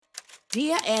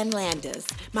Dear Ann Landis,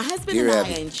 my husband Dear and I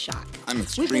Abby, are in shock. I'm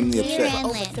extremely We've been upset. together for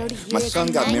over 30 years. My son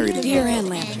got married in Dear April. Ann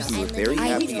Landis. We were very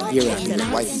happy and Dear excited to Abby.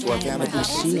 his wife and 4 family. I've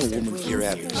seen a woman. Dear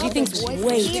Abby. She thinks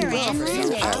way too much of Dear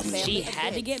herself. Abby. She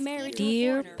had to get married.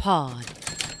 Dear Pod.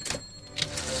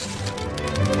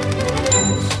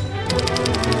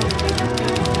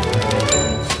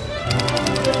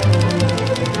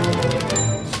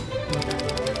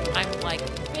 I'm like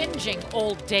binging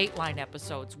old Dateline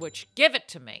episodes, which give it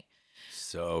to me.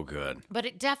 So good. But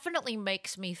it definitely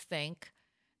makes me think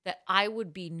that I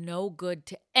would be no good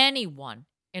to anyone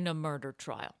in a murder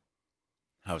trial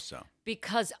How so?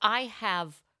 because I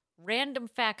have random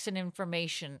facts and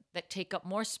information that take up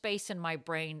more space in my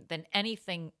brain than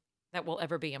anything that will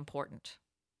ever be important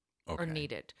or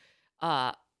needed.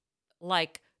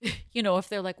 Like, if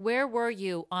they're like, where were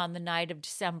you on the night of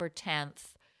December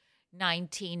 10th,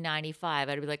 1995?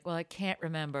 I'd be like, well, I can't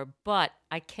remember, but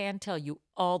I can tell you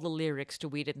all the lyrics to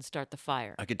We Didn't Start the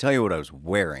Fire. I could tell you what I was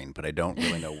wearing, but I don't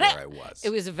really know where I was.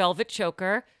 It was a velvet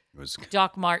choker, It was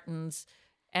Doc Martens,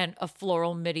 and a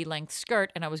floral midi-length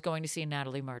skirt, and I was going to see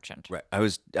Natalie Merchant. right.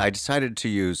 I decided to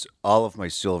use all of my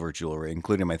silver jewelry,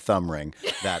 including my thumb ring,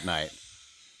 that night.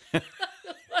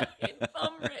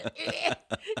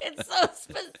 It's so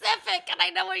specific, and I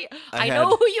know where I had- know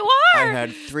who you I are.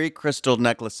 had 3 crystal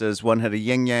necklaces. One had a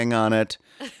yin yang on it.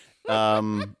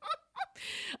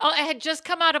 I had just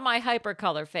come out of my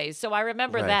hypercolor phase, so I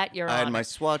remember Right. that. Your I had Honor. my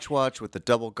Swatch watch with the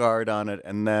double guard on it,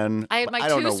 and then I had my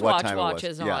don't two know what Swatch time it was.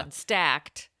 watches Yeah. on,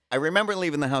 stacked. I remember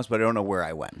leaving the house, but I don't know where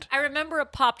I went. I remember a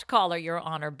popped collar, Your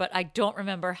Honor, but I don't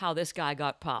remember how this guy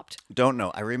got popped. Don't know.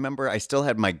 I remember I still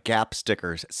had my Gap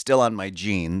stickers still on my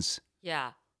jeans,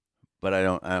 Yeah. but I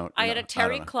don't. I had know. a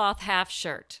terry don't know. cloth half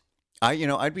shirt.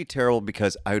 I'd be terrible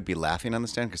because I would be laughing on the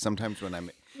stand because sometimes when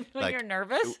I'm When like you're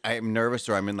nervous? I'm nervous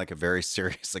or I'm in like a very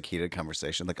serious, like heated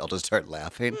conversation, like I'll just start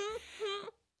laughing,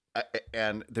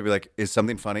 and they'll be like, "Is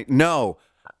something funny?" No,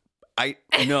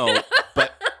 no,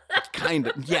 but kind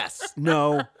of yes,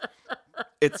 no.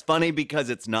 It's funny because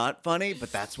it's not funny,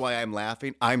 but that's why I'm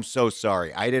laughing. I'm so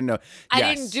sorry. I didn't know. I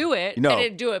Yes. didn't do it. No, I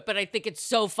didn't do it, but I think it's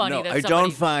so funny no, that I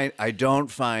somebody... don't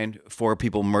find 4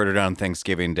 people murdered on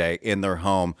Thanksgiving Day in their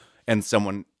home and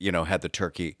someone, had the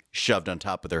turkey shoved on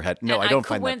top of their head. No, And I don't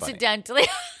find that funny. coincidentally...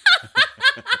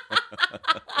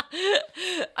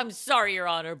 I'm sorry, Your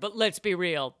Honor, but let's be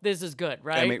real. This is good,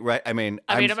 right? I mean,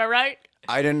 am I right?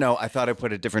 I didn't know. I thought I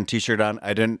put a different T-shirt on.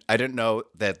 I didn't know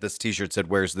that this T-shirt said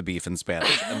 "Where's the beef" in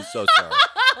Spanish. I'm so sorry.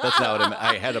 That's not what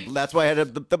I had. That's why I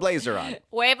had the blazer on.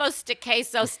 Huevos de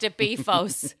quesos de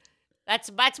bifos.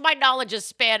 That's my knowledge of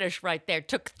Spanish right there.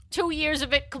 Took 2 years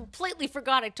of it. Completely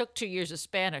forgot I took 2 years of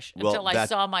Spanish Well, until I that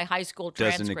saw my high school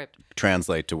Doesn't transcript. it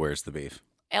translate to "Where's the beef"?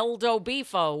 Eldo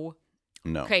bifo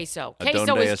No. queso. A Queso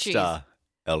donde is cheese. está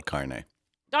el carne?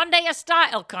 Donde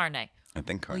está el carne? I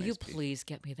think carne Will you is beef. please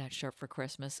get me that shirt for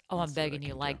Christmas? Oh, I'm begging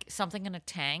you. Like something in a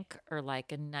tank or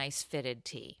like a nice fitted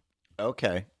tee.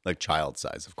 Okay, like child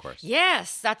size, of course.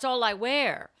 Yes, that's all I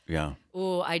wear. Yeah.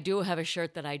 Oh, I do have a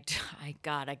shirt that I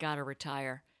gotta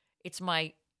retire. It's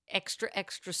my extra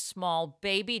small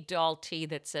baby doll tee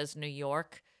that says New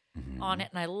York on it,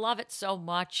 and I love it so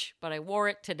much. But I wore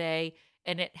it today,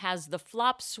 and it has the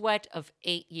flop sweat of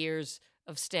 8 years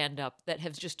of stand-up that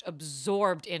has just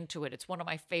absorbed into it. It's one of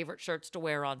my favorite shirts to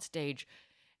wear on stage,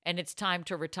 and it's time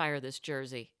to retire this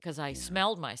jersey because I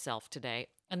smelled myself today.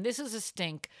 And this is a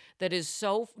stink that is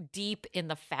so deep in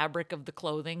the fabric of the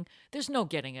clothing, there's no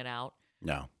getting it out.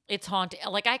 No. It's haunting.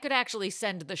 Like, I could actually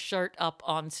send the shirt up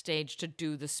on stage to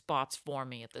do the spots for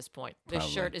me at this point. This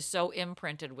Probably. shirt is so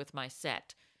imprinted with my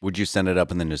set. Would you send it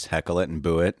up and then just heckle it and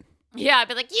boo it? Yeah, I'd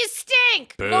be like, you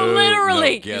stink. Boo. No,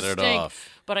 literally. No, get you it stink. off.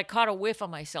 But I caught a whiff of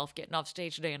myself getting off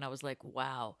stage today, and I was like,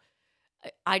 wow.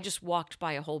 I just walked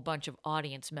by a whole bunch of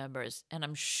audience members, and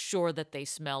I'm sure that they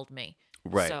smelled me.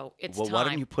 Right. So it's well, time. why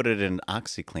don't you put it in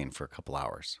OxyClean for a couple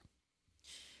hours?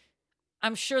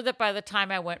 I'm sure that by the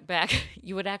time I went back,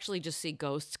 you would actually just see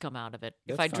ghosts come out of it.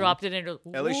 If I That's fine. dropped it into...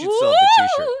 At least you'd still have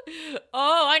the Woo!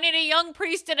 Oh, I need a young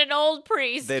priest and an old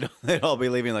priest. They'd all be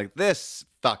leaving like, this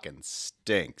fucking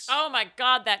stinks. Oh my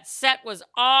God, that set was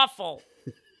awful.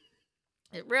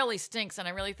 It really stinks. And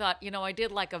I really thought, I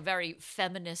did like a very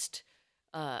feminist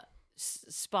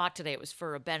spot today. It was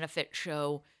for a benefit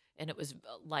show, and it was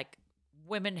like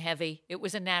women heavy. It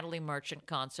was a Natalie Merchant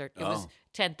concert. It was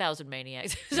 10,000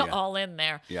 Maniacs. It was Yeah. all in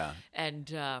there. Yeah. And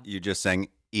You just sang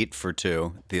Eat for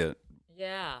Two, the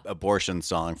yeah. abortion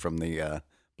song from the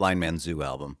Blind Man Zoo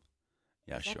album.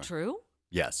 Yeah, Is sure. that true?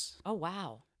 Yes. Oh,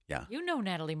 wow. Yeah. You know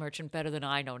Natalie Merchant better than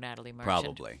I know Natalie Merchant.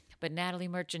 Probably. But Natalie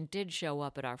Merchant did show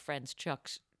up at our friend's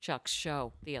Chuck's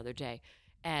show the other day.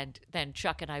 And then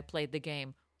Chuck and I played the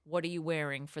game. What are you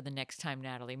wearing for the next time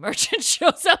Natalie Merchant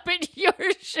shows up at your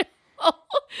show?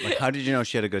 Like, how did you know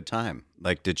she had a good time?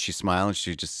 Like, did she smile and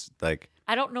she just like?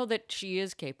 I don't know that she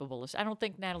is capable of. I don't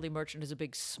think Natalie Merchant is a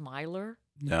big smiler.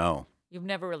 No. You've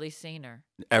never really seen her.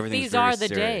 Everything's These very are the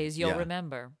serious. days you'll Yeah.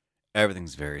 remember.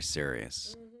 Everything's very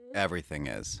serious. Mm-hmm. Everything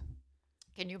is.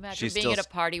 Can you imagine She's being still at a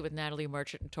party with Natalie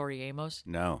Merchant and Tori Amos?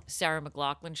 No. Sarah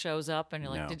McLachlan shows up and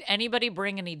you're like, No. did anybody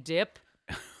bring any dip?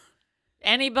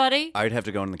 Anybody? I'd have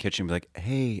to go in the kitchen and be like,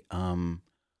 hey,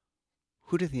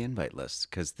 who did the invite list?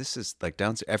 Because this is like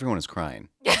downstairs. Everyone is crying.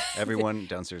 Everyone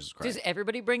downstairs is crying. Does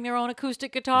everybody bring their own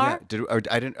acoustic guitar?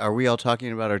 Yeah. Are we all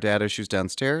talking about our dad issues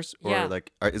downstairs? Or Yeah.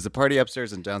 like, is the party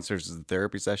upstairs and downstairs is the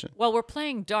therapy session? Well, we're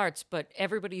playing darts, but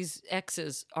everybody's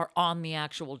exes are on the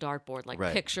actual dartboard, like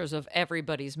Right. pictures of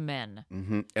everybody's men.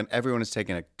 Mm-hmm. And everyone is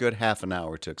taking a good half an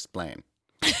hour to explain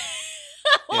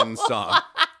in song.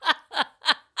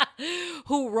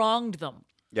 Who wronged them?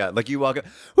 Yeah, like you walk up,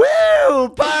 woo,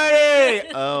 party!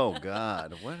 Oh,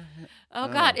 God. What? Oh,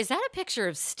 God. Is that a picture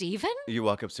of Steven? You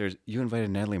walk upstairs. You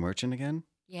invited Natalie Merchant again?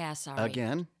 Yeah, sorry.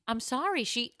 Again? I'm sorry.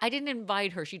 I didn't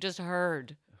invite her. She just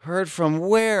heard. Heard from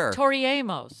where? Tori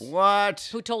Amos. What?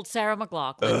 Who told Sarah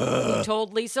McLachlan, who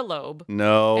told Lisa Loeb,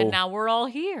 No. and now we're all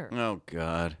here. Oh,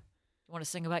 God. You want to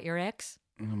sing about your ex?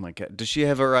 Oh, my God. Does she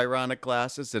have her ironic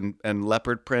glasses and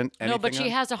leopard print? No, but anything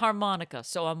she on? has a harmonica,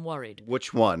 so I'm worried.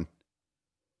 Which one?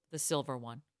 The silver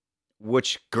one.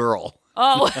 Which girl?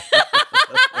 Oh.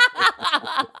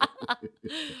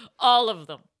 All of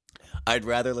them. I'd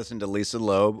rather listen to Lisa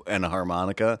Loeb and a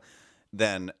harmonica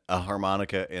than a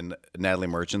harmonica in Natalie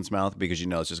Merchant's mouth because you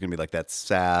know it's just going to be like that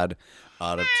sad,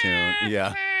 out of tune.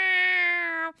 Yeah.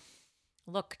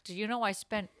 Look, do you know I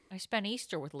spent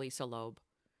Easter with Lisa Loeb?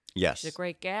 Yes. She's a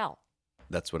great gal.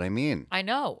 That's what I mean. I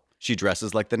know. She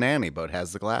dresses like the nanny, but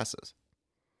has the glasses.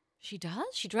 She does?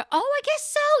 Oh, I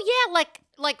guess so. Yeah,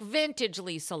 like vintage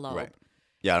Lisa Loeb. Right.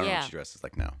 Yeah, I don't know Yeah. what she dresses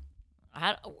like now.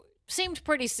 Seemed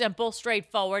pretty simple,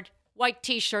 straightforward. White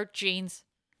t-shirt, jeans.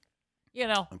 You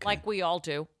know, Okay. like we all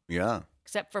do, Yeah.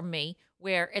 except for me,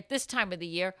 where at this time of the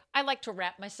year, I like to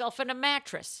wrap myself in a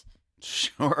mattress.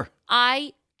 Sure.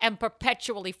 I am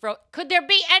perpetually Could there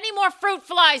be any more fruit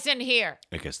flies in here?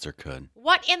 I guess there could.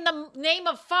 What in the name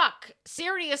of fuck?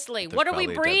 Seriously, There's what are we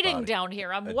probably a dead breeding body. down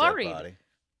here? I'm A dead worried. body.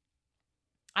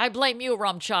 I blame you,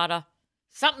 Rum Chata.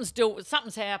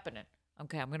 Something's happening.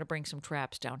 Okay, I'm gonna bring some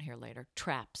traps down here later.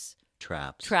 Traps.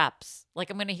 Like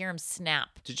I'm gonna hear him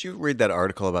snap. Did you read that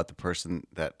article about the person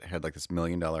that had like this $1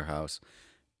 million house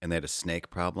and they had a snake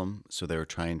problem? So they were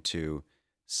trying to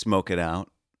smoke it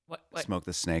out, What? smoke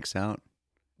the snakes out,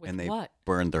 With and they what?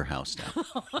 burned their house down.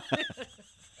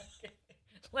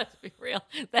 Let's be real.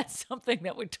 That's something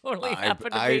that would totally I-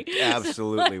 happen to I me.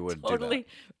 absolutely would do that.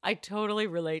 I totally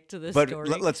relate to this But story.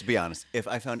 let's be honest. If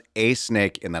I found a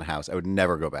snake in that house, I would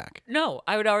never go back. No,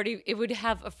 it would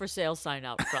have a for sale sign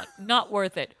out front. Not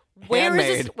worth it. Where is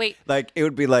Handmade. this? Wait, Like it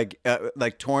would be like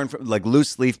torn from like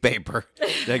loose leaf paper,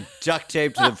 like duct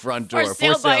tape to the front door. for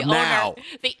sale by now. owner.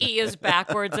 The E is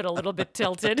backwards and a little bit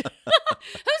tilted.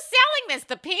 Who's selling this?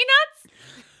 The Peanuts?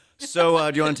 So,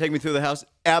 do you want to take me through the house?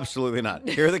 Absolutely not.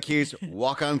 Here are the keys.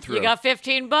 Walk on through. You got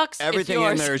 $15? Everything it's in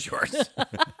yours. there is yours.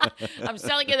 I'm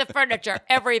selling you the furniture,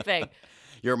 everything.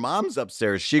 Your mom's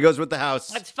upstairs. She goes with the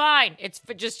house. It's fine.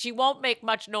 Just she won't make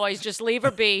much noise. Just leave her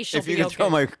be. She'll If you be could okay.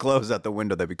 throw my clothes out the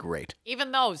window, that'd be great.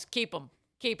 Even those, keep them.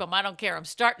 Keep them. I don't care. I'm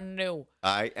starting new.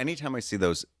 Anytime I see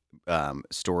those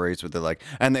stories where they're like,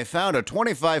 and they found a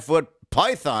 25-foot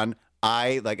python,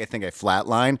 I think I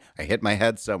flatline. I hit my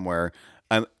head somewhere.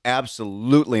 I'm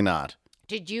absolutely not.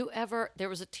 Did you ever? There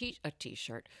was a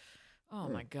T-shirt. Oh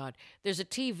my God! There's a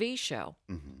TV show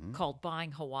called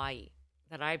Buying Hawaii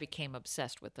that I became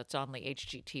obsessed with. That's on the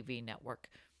HGTV network.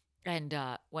 And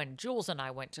when Jules and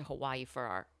I went to Hawaii for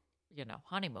our,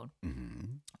 honeymoon,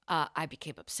 I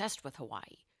became obsessed with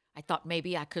Hawaii. I thought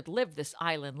maybe I could live this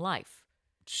island life.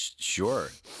 Sure.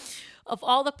 Of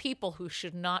all the people who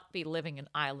should not be living an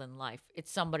island life,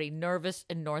 it's somebody nervous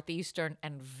and Northeastern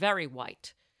and very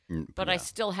white. But I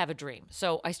still have a dream.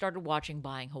 So I started watching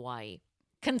Buying Hawaii.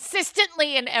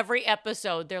 Consistently in every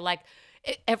episode, they're like,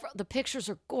 the pictures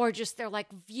are gorgeous. They're like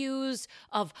views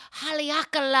of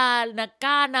Haleakala,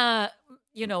 Nagana,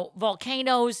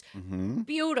 volcanoes.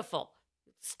 Beautiful,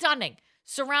 stunning,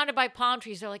 surrounded by palm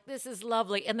trees. They're like, this is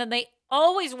lovely. And then they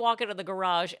always walk into the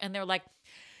garage and they're like,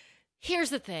 here's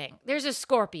the thing. There's a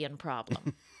scorpion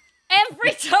problem.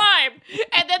 every time.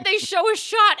 And then they show a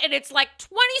shot, and it's like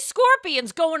 20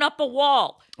 scorpions going up a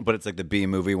wall. But it's like the B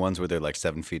movie ones where they're like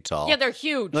 7 feet tall. Yeah, they're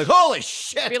huge. Like, holy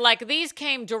shit! Be like, these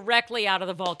came directly out of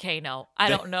the volcano. I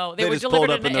don't know. They were just delivered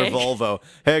pulled up in an their egg. Volvo.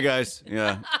 Hey guys,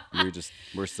 yeah,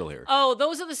 we're still here. Oh,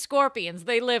 those are the scorpions.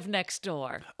 They live next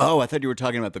door. Oh, I thought you were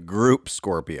talking about the group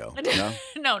Scorpio.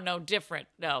 No? No, different.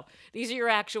 No, these are your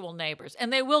actual neighbors,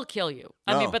 and they will kill you.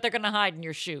 I mean, Oh. but they're gonna hide in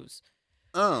your shoes.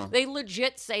 Oh, They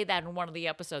legit say that in one of the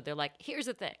episodes. They're like, here's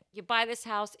the thing. You buy this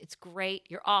house, it's great.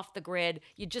 You're off the grid.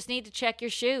 You just need to check your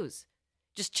shoes.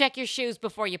 Just check your shoes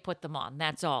before you put them on.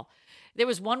 That's all. There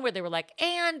was one where they were like,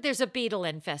 and there's a beetle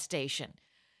infestation.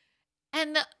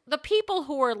 And the people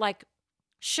who are like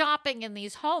shopping in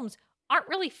these homes aren't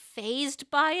really fazed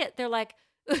by it. They're like,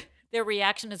 their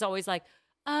reaction is always like,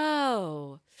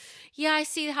 oh, yeah, I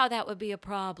see how that would be a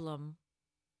problem.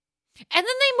 And then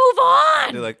they move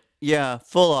on. they're like, yeah,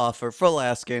 full offer, full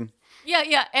asking.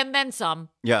 Yeah, and then some.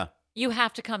 Yeah. You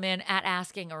have to come in at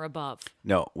asking or above.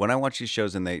 No, when I watch these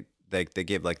shows and they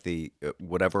give like the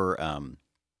whatever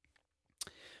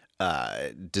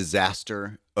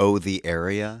disaster the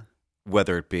area,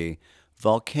 whether it be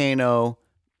volcano,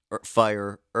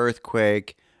 fire,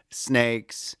 earthquake,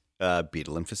 snakes,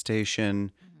 beetle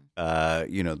infestation,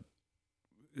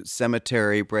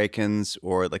 cemetery break-ins,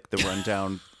 or like the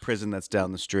rundown prison that's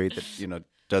down the street that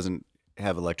doesn't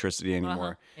have electricity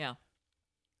anymore. Yeah.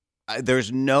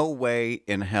 There's no way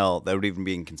in hell that would even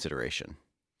be in consideration.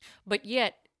 But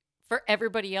yet, for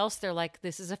everybody else, they're like,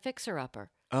 this is a fixer-upper.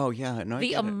 Oh yeah, no, I The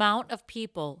get it. amount of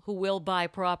people who will buy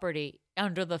property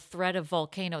under the threat of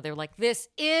volcano, they're like, this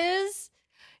is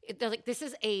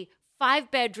a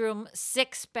 5-bedroom,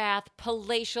 6-bath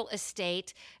palatial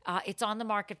estate. It's on the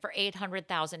market for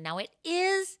 $800,000. Now it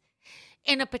is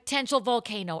in a potential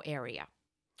volcano area.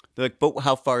 They're like, but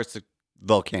how far is the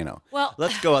volcano? Well,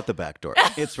 Let's go out the back door.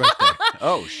 It's right there.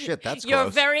 Oh shit, that's your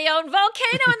close. very own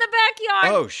volcano in the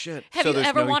backyard. Oh shit. Have So you there's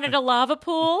ever no- wanted a lava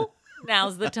pool?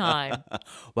 Now's the time.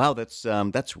 Wow, that's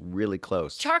really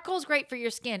close. Charcoal's great for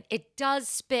your skin. It does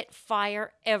spit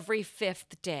fire every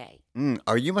 5th day.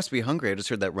 You must be hungry. I just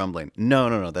heard that rumbling.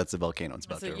 No, that's a volcano. It's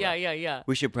about So, to yeah, erupt. yeah.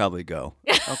 We should probably go.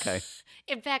 Okay.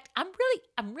 In fact, I'm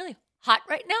really hot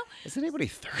right now. Is anybody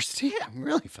thirsty? I'm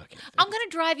really fucking thirsty. I'm gonna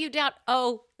drive you down.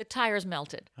 Oh, the tire's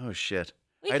melted. Oh shit.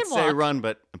 We I'd can say walk. run,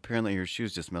 but apparently your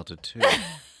shoes just melted too.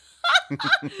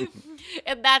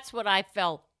 And that's what I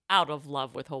fell out of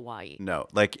love with Hawaii. No,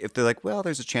 like if they're like, well,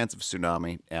 there's a chance of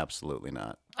tsunami. Absolutely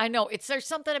not. I know. There's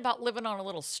something about living on a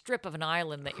little strip of an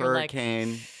island that you're like,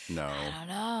 Hurricane. No. I don't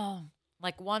know.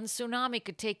 Like one tsunami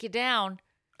could take you down.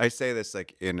 I say this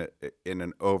like in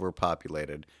an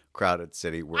overpopulated, crowded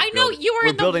city where I know, you were where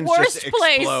in the buildings worst just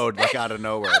place. explode like out of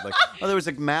nowhere. Like, oh, there was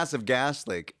a massive gas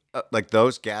leak. Like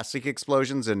those gas leak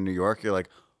explosions in New York. You're like,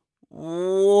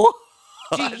 what?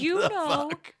 Do you the know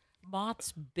fuck?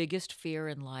 Moth's biggest fear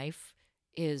in life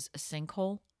is a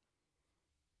sinkhole?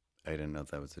 I didn't know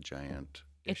that was a giant.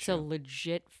 It's issue. a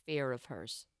legit fear of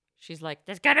hers. She's like,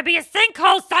 there's going to be a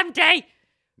sinkhole someday.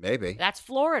 Maybe. That's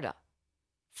Florida.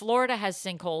 Florida has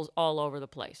sinkholes all over the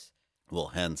place. Well,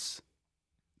 hence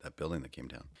that building that came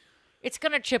down. It's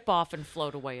going to chip off and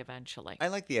float away eventually. I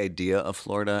like the idea of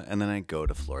Florida, and then I go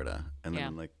to Florida, and then Yeah.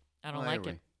 I'm like, I don't why like are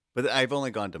we- it. But I've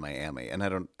only gone to Miami, and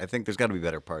I think there's got to be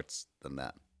better parts than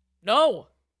that. No,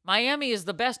 Miami is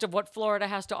the best of what Florida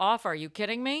has to offer. Are you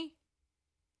kidding me?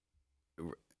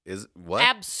 Is what?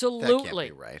 Absolutely. That can't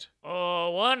be right.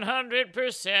 Oh,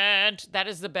 100%. That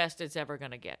is the best it's ever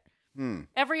going to get.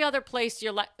 Every other place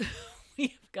you're like,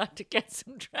 we've got to get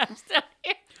some traps down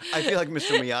here. I feel like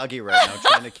Mr. Miyagi right now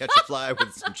trying to catch a fly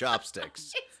with some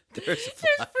chopsticks. There's a fly.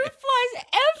 There's fruit flies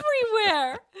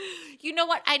everywhere. You know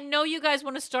what? I know you guys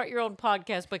want to start your own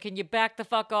podcast, but can you back the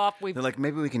fuck off? They're like,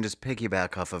 maybe we can just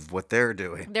piggyback off of what they're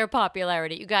doing. Their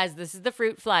popularity. You guys, this is the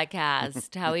Fruit Fly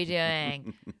Cast. How we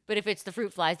doing? But if it's the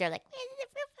fruit flies, they're like, where's the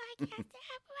Fruit Fly Cast?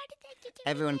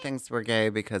 Everyone thinks we're gay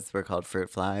because we're called fruit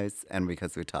flies and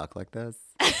because we talk like this.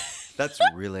 That's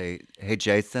really, hey,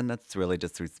 Jason, that's really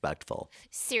disrespectful.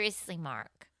 Seriously,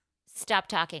 Mark, stop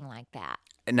talking like that.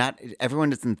 Not everyone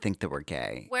doesn't think that we're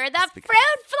gay. We're the It's because-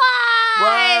 fruit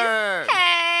flies. Word.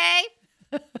 Hey.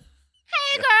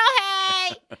 Hey, girl,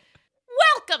 hey.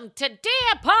 Welcome to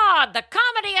Dear Pod, the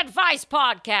comedy advice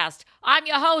podcast. I'm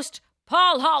your host,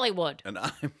 Paul Hollywood. And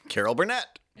I'm Carol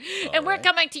Burnett. And we're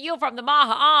coming to you from the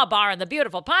Maha Bar in the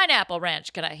beautiful Pineapple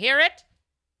Ranch. Can I hear it?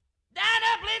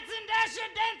 Dana Blitzen, Dasher,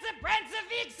 Dancer,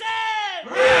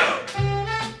 Prancer,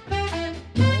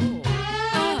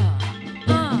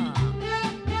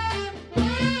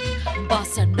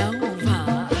 Bossa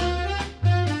Nova.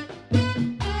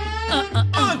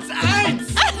 It's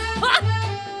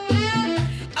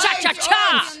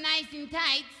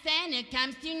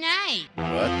comes tonight.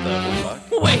 What the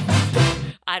fuck? Wait,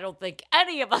 I don't think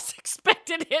any of us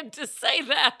expected him to say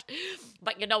that.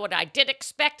 But you know what I did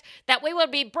expect? That we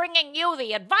would be bringing you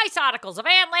the advice articles of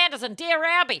Ann Landers and Dear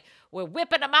Abby. We're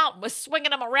whipping them out and we're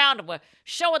swinging them around and we're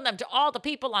showing them to all the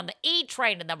people on the E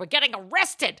train and then we're getting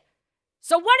arrested.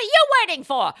 So what are you waiting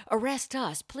for? Arrest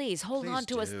us, please. Hold Please on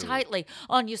to us do. tightly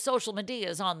on your social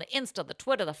medias, on the Insta, the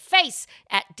Twitter, the Face,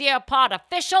 at Dear Pod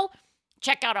Official.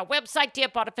 Check out our website,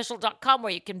 dearpodofficial.com,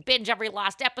 where you can binge every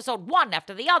last episode, one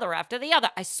after the other after the other.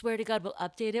 I swear to God, we'll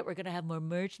update it. We're going to have more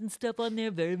merch and stuff on there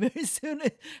very, very soon.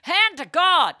 Hand to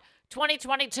God!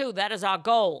 2022, that is our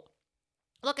goal.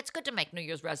 Look, it's good to make New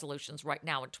Year's resolutions right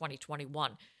now in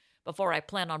 2021 before I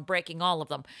plan on breaking all of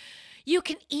them. You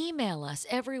can email us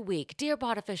every week,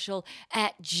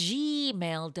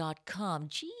 dearpodofficial@gmail.com.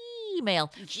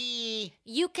 Gmail. Gee.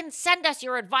 You can send us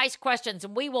your advice questions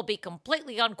and we will be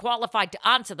completely unqualified to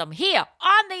answer them here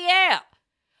on the air.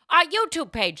 Our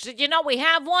YouTube page, did you know we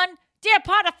have one? Dear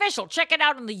Pod Official, check it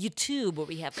out on the YouTube where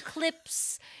we have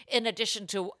clips in addition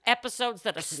to episodes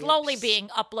that are slowly being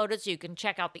uploaded so you can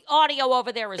check out the audio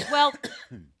over there as well.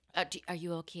 Are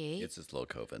you okay? It's this little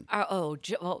COVID. Oh,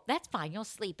 that's fine. You'll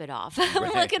sleep it off.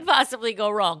 What could possibly go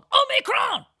wrong?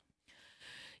 Omicron!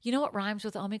 You know what rhymes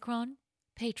with Omicron?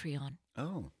 Patreon.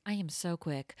 Oh. I am so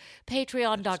quick.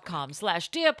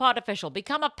 Patreon.com/DearPodOfficial.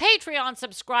 Become a Patreon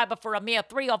subscriber for a mere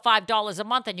 $3 or $5 a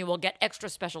month, and you will get extra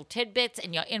special tidbits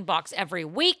in your inbox every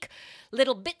week.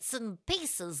 Little bits and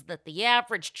pieces that the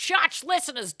average church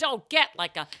listeners don't get,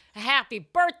 like a happy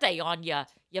birthday on your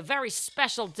very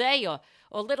special day, or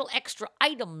little extra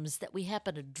items that we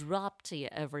happen to drop to you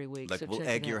every week. Like, So we'll check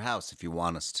egg it your out. house if you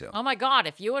want us to. Oh my God!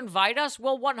 If you invite us,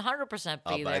 we'll 100% be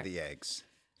I'll there. buy the eggs.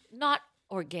 Not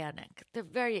organic. They're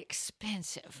very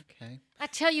expensive. Okay. I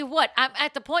tell you what, I'm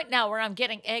at the point now where I'm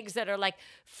getting eggs that are like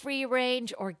free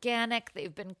range, organic.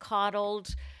 They've been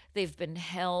coddled, they've been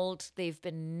held, they've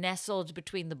been nestled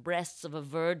between the breasts of a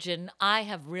virgin. I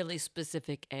have really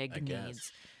specific egg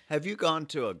needs. Have you gone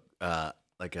to a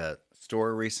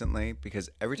store recently? Because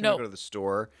every time I No. go to the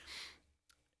store,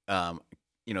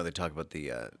 they talk about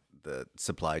the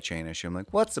supply chain issue. I'm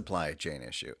like, what supply chain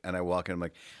issue? And I walk in, I'm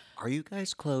like, are you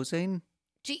guys closing?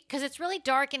 Gee, because it's really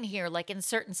dark in here, like in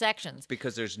certain sections.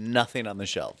 Because there's nothing on the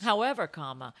shelves. However,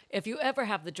 if you ever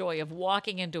have the joy of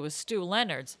walking into a Stu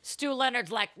Leonard's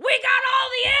like, we got all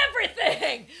the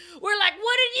everything. We're like,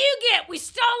 what did you get? We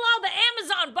stole all the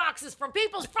Amazon boxes from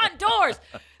people's front doors.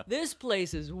 This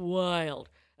place is wild.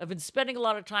 I've been spending a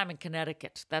lot of time in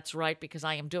Connecticut. That's right, because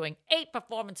I am doing 8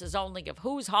 performances only of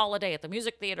Who's Holiday at the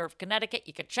Music Theater of Connecticut.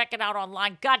 You can check it out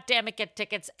online. God damn it, get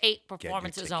tickets. 8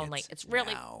 performances only. tickets It's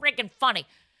really now. freaking funny.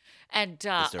 And Is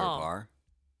there a bar?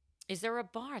 Is there a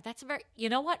bar? That's a very. You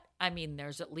know what? I mean,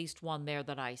 there's at least one there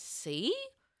that I see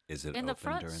Is it in the open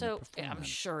front. during So the performance? I'm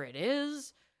sure it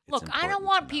is. It's Look, I don't important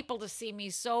want to know. people to see me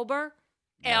sober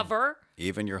ever.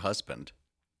 Even your husband.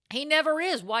 He never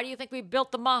is. Why do you think we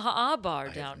built the Maha'a bar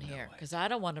have down no here? idea. Because I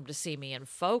don't want him to see me in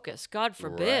focus. God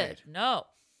forbid. Right. No.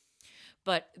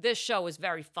 But this show is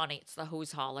very funny. It's the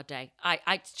Who's Holiday.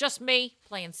 It's just me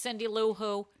playing Cindy Lou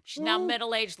Who. She's now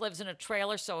middle-aged, lives in a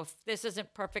trailer. So if this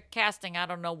isn't perfect casting, I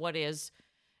don't know what is.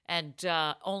 And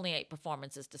only 8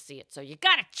 performances to see it. So you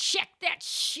got to check that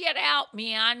shit out,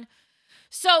 man.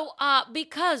 So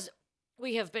because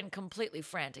we have been completely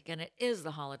frantic, and it is the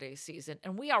holiday season,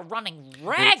 and we are running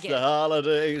ragged. It's the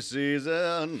holiday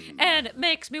season. And it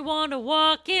makes me want to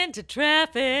walk into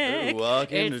traffic. Ooh,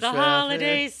 walk into it's the traffic.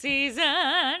 holiday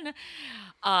season.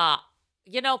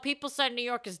 People say New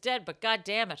York is dead, but God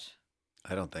damn it.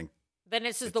 I don't think. Then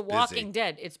this is It's The Walking busy.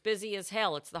 Dead. It's busy as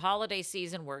hell. It's the holiday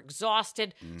season. We're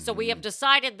exhausted. So we Mm-hmm. have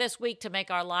decided this week to make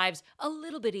our lives a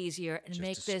little bit easier and Just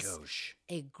make a this skosh.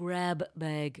 a grab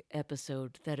bag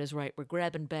episode. That is right. We're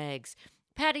grabbing bags.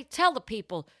 Patty, tell the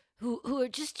people who are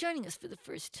just joining us for the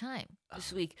first time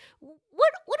this week, what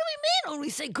do we mean when we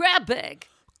say grab bag?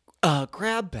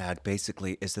 Grab bag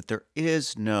basically is that there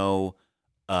is no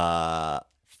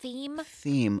Theme?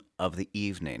 theme of the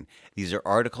evening. These are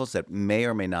articles that may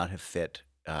or may not have fit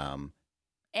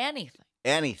Anything.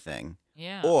 anything,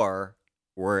 Yeah. or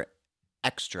were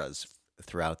extras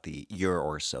throughout the year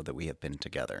or so that we have been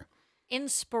together.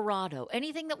 Inspirado.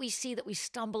 Anything that we see that we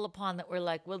stumble upon that we're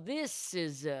like, well, this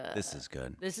is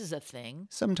good. This is a thing.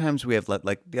 Sometimes we have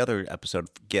like the other episode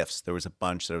of gifts. There was a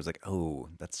bunch that I was like, oh,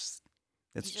 it's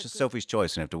These are just good. Sophie's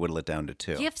choice, and you have to whittle it down to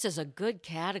 2. Gifts is a good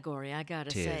category, I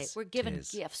gotta say. Tis, We're giving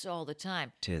tis. gifts all the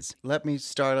time. Tis. Let me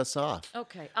start us off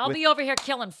Okay. I'll With- be over here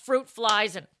killing fruit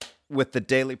flies and with the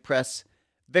Daily Press,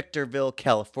 Victorville,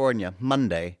 California,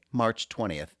 Monday, March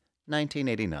 20th,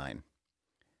 1989.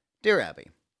 Dear Abby,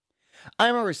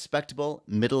 I'm a respectable,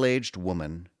 middle-aged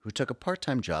woman who took a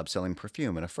part-time job selling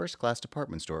perfume in a first-class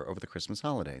department store over the Christmas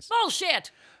holidays.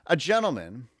 Bullshit. A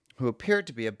gentleman who appeared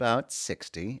to be about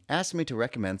 60 asked me to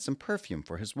recommend some perfume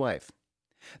for his wife.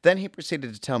 Then he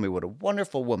proceeded to tell me what a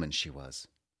wonderful woman she was.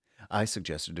 I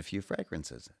suggested a few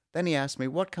fragrances. Then he asked me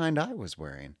what kind I was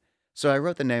wearing. So I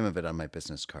wrote the name of it on my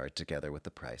business card together with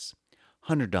the price.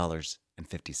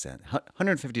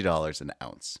 $150 an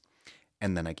ounce.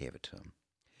 And then I gave it to him.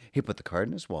 He put the card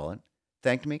in his wallet,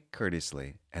 thanked me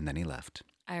courteously, and then he left.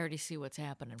 I already see what's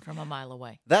happening from a mile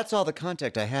away. That's all the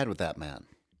contact I had with that man.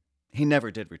 He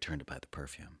never did return to buy the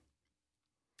perfume.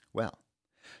 Well,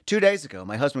 2 days ago,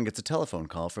 my husband gets a telephone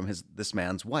call from this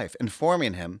man's wife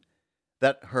informing him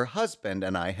that her husband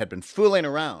and I had been fooling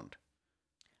around.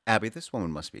 Abby, this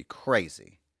woman must be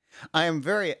crazy. I am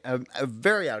a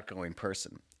very outgoing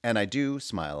person, and I do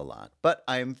smile a lot, but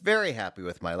I am very happy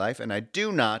with my life, and I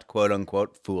do not,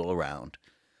 quote-unquote, fool around.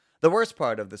 The worst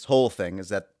part of this whole thing is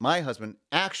that my husband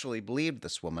actually believed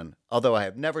this woman, although I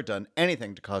have never done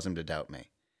anything to cause him to doubt me.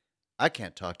 I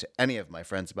can't talk to any of my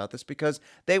friends about this because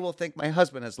they will think my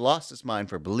husband has lost his mind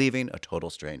for believing a total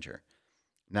stranger.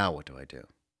 Now what do I do?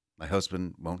 My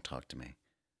husband won't talk to me.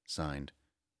 Signed,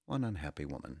 One Unhappy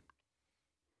Woman.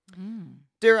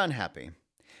 Dear Unhappy,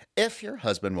 if your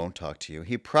husband won't talk to you,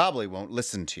 he probably won't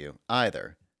listen to you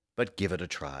either, but give it a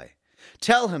try.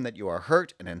 Tell him that you are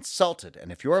hurt and insulted,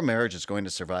 and if your marriage is going to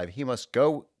survive, he must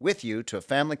go with you to a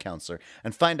family counselor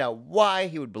and find out why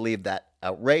he would believe that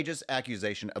outrageous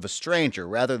accusation of a stranger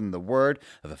rather than the word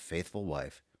of a faithful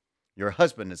wife. Your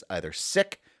husband is either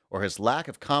sick or his lack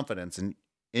of confidence in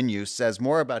you says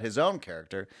more about his own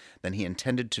character than he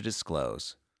intended to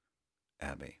disclose.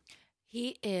 Abby.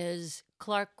 He is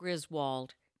Clark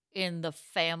Griswold in the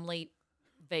Family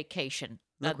Vacation,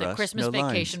 No the crust, Christmas no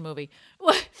lines. Vacation movie.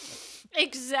 What?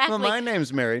 Exactly. Well, my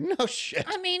name's Mary. No shit.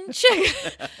 I mean,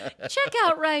 check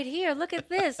out right here. Look at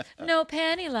this. No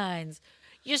panty lines.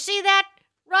 You see that,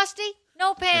 Rusty?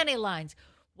 No panty lines.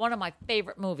 One of my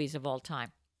favorite movies of all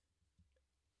time.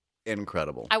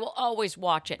 Incredible. I will always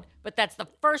watch it, but that's the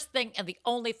first thing and the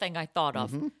only thing I thought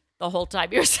of the whole time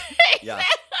you're saying Yeah. that.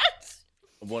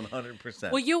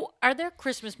 100%. Are there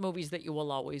Christmas movies that you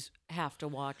will always have to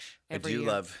watch every year? I do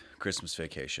love Christmas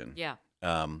Vacation. Yeah.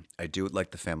 I do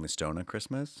like The Family Stone on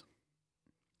Christmas.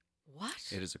 What?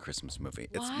 It is a Christmas movie.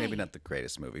 It's Why? maybe not the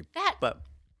greatest movie, That but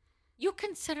you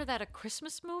consider that a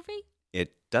Christmas movie?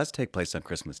 it does take place on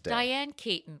Christmas Day. Diane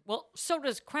Keaton. Well, so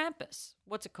does Krampus.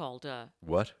 What's it called?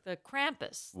 What? The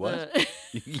Krampus. What? The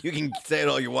You can say it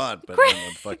all you want, but I don't know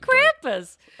what the fuck you're doing.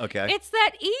 Krampus. Okay. It's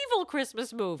that evil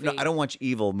Christmas movie. No, I don't watch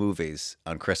evil movies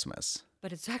on Christmas.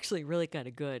 But it's actually really kind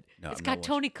of good. No, It's I'm got not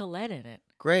Toni Collette in it.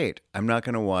 Great. I'm not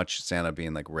going to watch Santa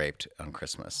being like raped on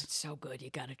Christmas. It's so good. You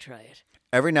got to try it.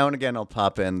 Every now and again, I'll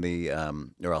pop in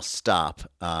or I'll stop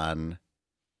on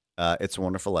It's a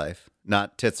Wonderful Life.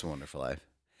 Not Tits a Wonderful Life.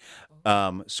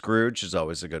 Scrooge is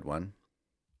always a good one.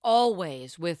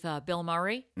 Always with Bill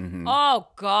Murray. Mm-hmm. Oh,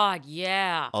 God,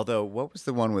 yeah. Although, what was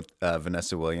the one with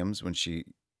Vanessa Williams when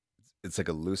it's like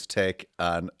a loose take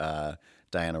on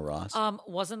Diana Ross?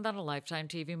 Wasn't that a Lifetime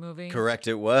TV movie? Correct,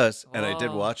 it was. And I did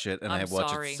Oh, watch it, and I I'm have watched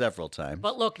sorry. it several times.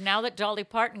 But look, now that Dolly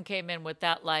Parton came in with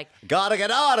that, like, Gotta get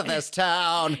out of this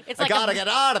town. It's I like a- gotta get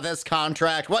out of this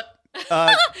contract. What?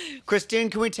 Christine,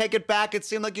 can we take it back? It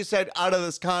seemed like you said out of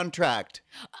this contract.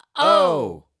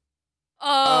 Oh.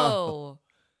 Oh.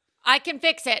 I can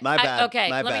fix it. My bad. Okay,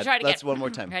 My let me bad. try it again. Let's one more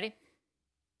time. Ready?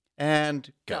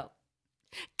 And go.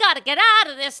 Gotta get out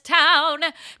of this town.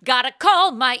 Gotta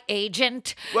call my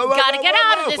agent. Gotta get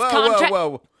out of this contract.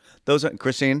 Whoa. Those aren't,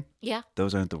 Christine, Yeah.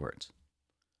 those aren't the words.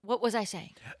 What was I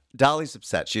saying? Dolly's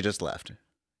upset. She just left.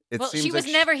 It Well, seems she was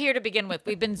like never here to begin with.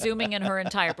 We've been zooming in her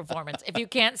entire performance. If you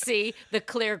can't see the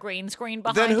clear green screen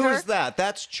behind Then her, who's that?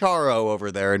 That's Charo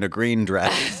over there in a green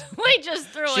dress. we just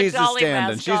threw She's a a Dolly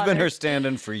stand-in. mask She's on been her. her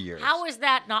stand-in for years. How is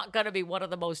that not going to be one of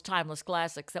the most timeless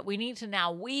classics that we need to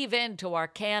now weave into our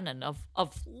canon of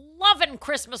loving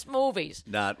Christmas movies?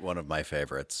 Not one of my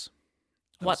favorites.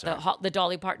 I'm What, sorry. the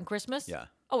Dolly Parton Christmas? Yeah.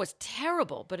 Oh, it's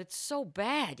terrible, but it's so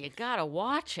bad. You got to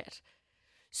watch it.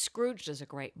 Scrooged is a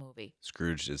great movie.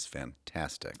 Scrooge is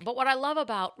fantastic. But what I love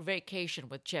about Vacation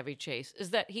with Chevy Chase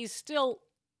is that he's still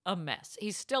a mess.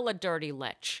 He's still a dirty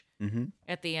lech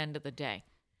at the end of the day.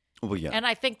 Well, yeah. And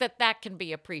I think that can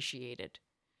be appreciated.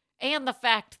 And the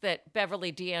fact that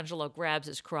Beverly D'Angelo grabs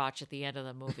his crotch at the end of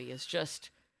the movie is just,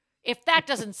 if that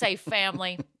doesn't say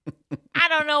family, I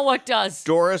don't know what does.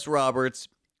 Doris Roberts,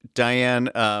 Diane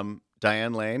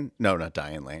Lane. No, not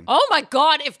Diane Lane. Oh my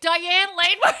God, if Diane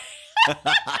Lane were...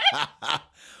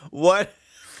 What?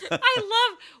 I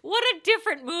love what a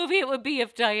different movie it would be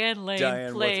if Diane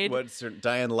Lane played. What's her,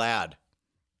 Diane Ladd.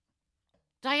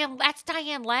 That's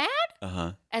Diane Ladd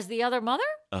Uh-huh. as the other mother?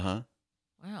 Uh-huh.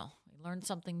 Well, we learn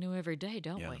something new every day,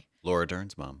 don't Yeah. we? Laura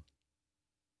Dern's mom.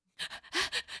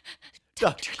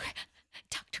 Dr.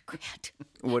 Grant,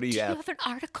 What do you do you have? have an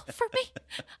article for me?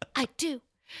 I do.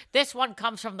 This one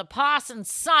comes from the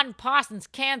Parsons Sun, Parsons,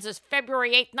 Kansas,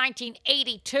 February 8th,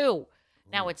 1982.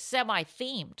 Now, it's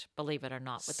semi-themed, believe it or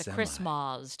not, with the Semi.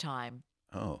 Christmas time.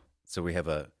 Oh, so we have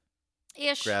a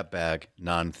Ish. grab bag,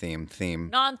 non-theme theme.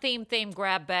 Non-theme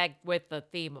grab bag with the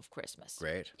theme of Christmas.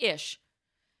 Great. Ish.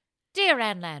 Dear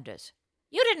Ann Landers,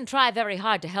 you didn't try very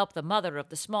hard to help the mother of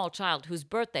the small child whose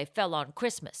birthday fell on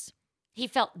Christmas. He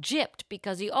felt gypped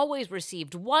because he always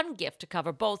received one gift to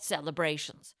cover both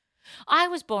celebrations. I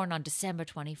was born on December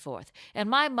 24th, and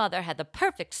my mother had the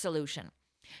perfect solution.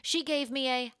 She gave me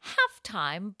a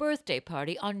halftime birthday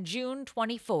party on June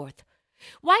 24th.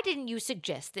 Why didn't you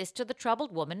suggest this to the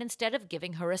troubled woman instead of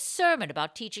giving her a sermon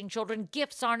about teaching children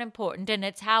gifts aren't important and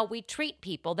it's how we treat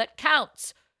people that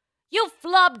counts? You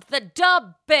flubbed the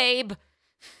dub, babe.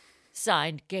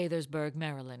 Signed, Gaithersburg,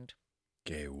 Maryland.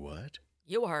 Gay what?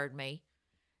 You heard me.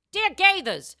 Dear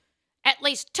Gaithers, at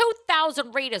least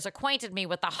 2,000 readers acquainted me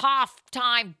with the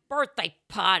half-time birthday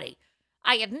party.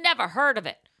 I had never heard of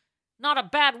it. Not a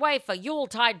bad way for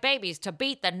Yuletide babies to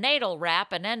beat the natal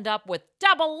rap and end up with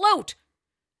double loot.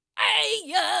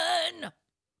 Ayan!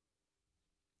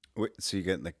 Wait, so you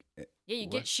get like Yeah, you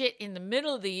what? get shit in the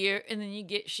middle of the year, and then you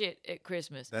get shit at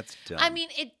Christmas. That's dumb. I mean,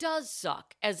 it does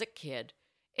suck as a kid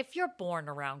if you're born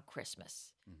around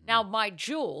Christmas. Now, my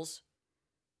Jules,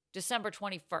 December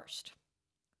 21st,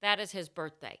 that is his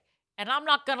birthday. And I'm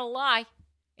not going to lie,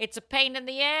 it's a pain in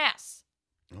the ass.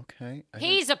 Okay.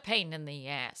 He's a pain in the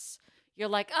ass. You're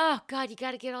like, oh, God, you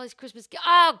got to get all these Christmas gifts.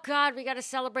 Oh, God, we got to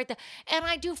celebrate that. And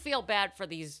I do feel bad for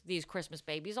these Christmas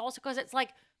babies also because it's like,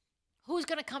 who's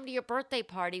going to come to your birthday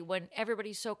party when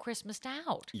everybody's so Christmased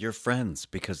out? Your friends,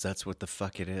 because that's what the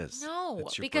fuck it is. No,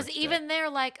 It's your because birthday. even they're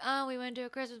like, oh, we went to a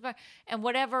Christmas party. And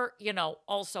whatever,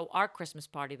 also our Christmas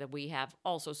party that we have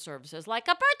also serves as like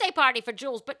a birthday party for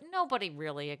Jules, but nobody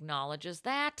really acknowledges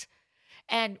that.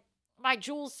 And my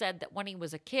Jules said that when he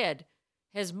was a kid,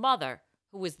 his mother,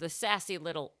 who was the sassy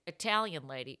little Italian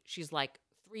lady, she's like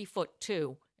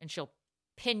 3'2", and she'll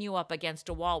pin you up against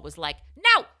a wall, was like,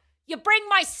 no! You bring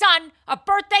my son a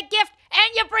birthday gift and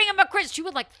you bring him a Christmas. She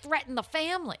would like threaten the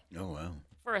family Oh wow.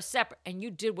 for a separate, and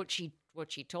you did what she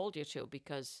told you to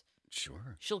because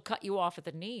Sure. she'll cut you off at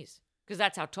the knees because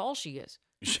that's how tall she is.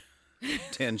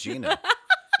 Tangina.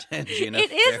 Tangina.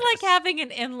 It is Ferris. like having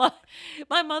an in-law.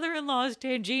 My mother-in-law is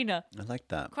Tangina. I like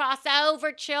that.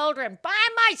 Crossover children. Buy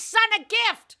my son a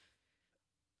gift.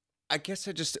 I guess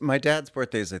my dad's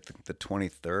birthday is I think the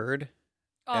 23rd,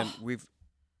 and Oh, we've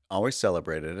always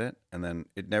celebrated it, and then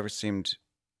it never seemed.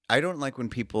 I don't like when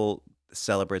people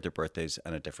celebrate their birthdays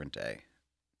on a different day,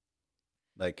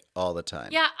 like all the time.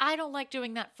 yeah, I don't like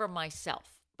doing that for myself.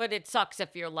 But it sucks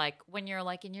if you're like, when you're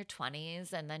like in your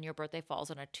 20s and then your birthday falls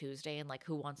on a Tuesday and like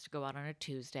who wants to go out on a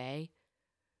Tuesday?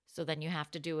 So then you have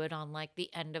to do it on like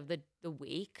the end of the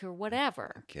week or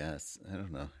whatever. I guess I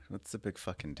don't know. What's the big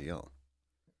fucking deal?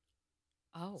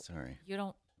 Oh, Sorry,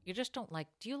 you just don't like,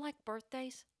 do you like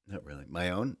birthdays? not really.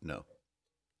 My own? No.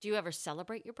 Do you ever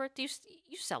celebrate your birthday?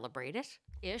 You celebrate it,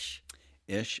 ish.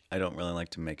 Ish. I don't really like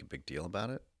to make a big deal about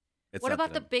it. It's What not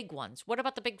about that the big ones? What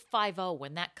about the big 5-0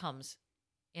 when that comes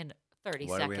in 30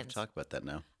 Why seconds? do we have to talk about that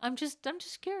now? I'm just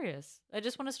curious. I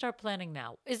just want to start planning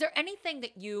now. Is there anything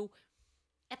that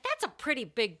that's a pretty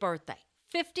big birthday.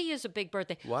 50 is a big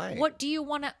birthday. Why? What do you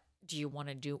want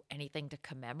to do anything to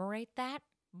commemorate that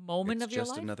moment It's of your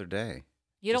just life? another day.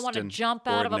 You don't just want to an jump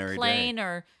out of a ordinary day. plane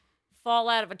or fall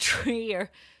out of a tree or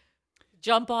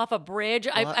jump off a bridge.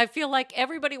 Well, I feel like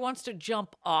everybody wants to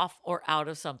jump off or out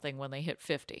of something when they hit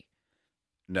 50.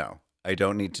 No, I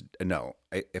don't need to. No,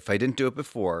 if I didn't do it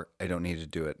before, I don't need to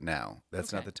do it now.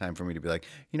 That's not Okay. the time for me to be like,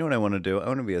 you know what I want to do? I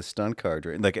want to be a stunt car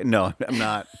driver. Like, no, I'm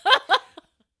not.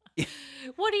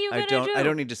 What are you I going to do? don't. I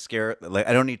don't need to scare. Like,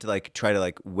 I don't need to like try to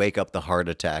like wake up the heart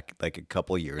attack like a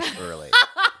couple years early.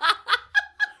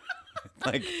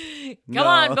 Like, Come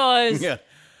on, boys. Yeah.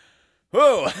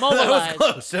 Whoa, that Mobilize.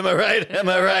 was close. Am I right? Am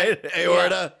I right?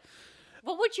 Aorta.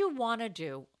 What would you want to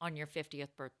do on your 50th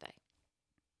birthday?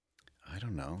 I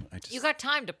don't know. You got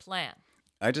time to plan.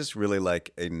 I just really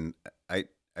like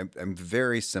I'm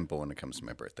very simple when it comes to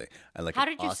my birthday. I like How an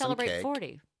did you awesome celebrate cake,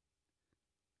 40?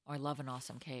 Oh, I love an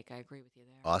awesome cake. I agree with you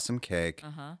there. Awesome cake.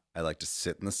 Uh-huh. I like to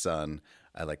sit in the sun.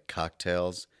 I like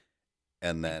cocktails,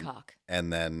 and then cock.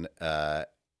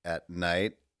 at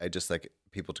night I just like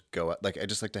people to go out. Like, I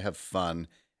just like to have fun,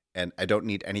 and I don't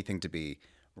need anything to be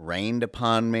rained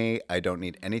upon me. I don't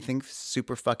need anything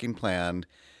super fucking planned,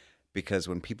 because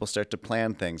when people start to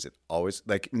plan things, it always,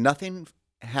 like, nothing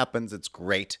happens. It's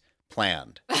great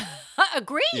planned.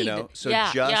 Agreed. You know? So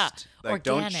yeah, just, yeah. like,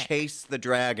 don't Organic. chase the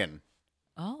dragon.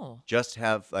 Oh, Just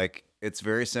have, like, it's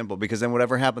very simple, because then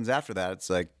whatever happens after that, it's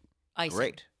like, icing.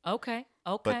 great. Okay.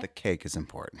 But the cake is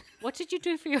important. What did you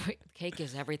do for your cake?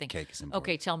 Is everything. Cake is important.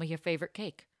 Okay, tell me your favorite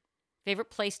cake. Favorite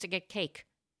place to get cake.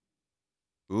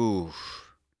 Ooh.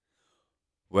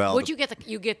 Well, Would you get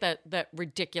the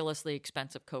ridiculously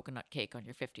expensive coconut cake on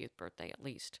your 50th birthday at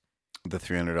least? the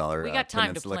 $300 We got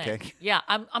time to peninsula plan. cake? Yeah,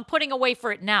 I'm putting away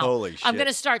for it now. Holy I'm shit. going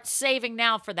to start saving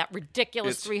now for that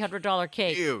ridiculous It's $300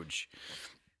 cake. Huge.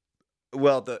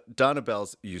 Well, the Donna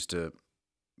Bell's used to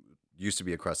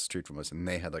be across the street from us, and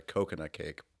they had a coconut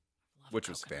cake, which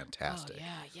was fantastic.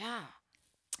 Oh,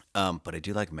 yeah. But I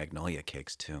do like magnolia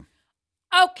cakes too.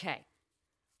 Okay.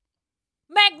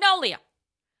 Magnolia.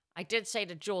 I did say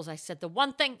to Jules, I said, the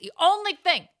only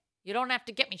thing, you don't have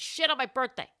to get me shit on my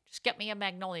birthday. Just get me a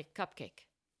magnolia cupcake.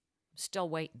 I'm still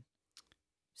waiting.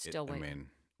 I mean,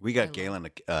 we got love Galen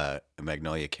a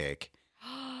magnolia cake,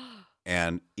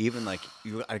 and even like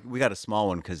we got a small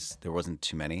one because there wasn't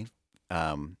too many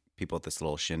people at this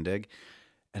little shindig,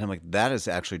 and I'm like, that is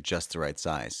actually just the right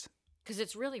size. Because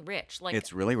it's really rich. Like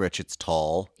It's really rich. It's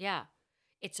tall. Yeah.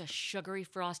 It's a sugary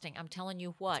frosting. I'm telling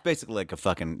you what. It's basically like a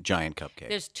fucking giant cupcake.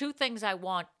 There's two things I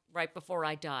want right before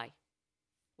I die.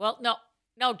 Well,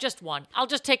 no, just one. I'll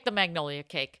just take the magnolia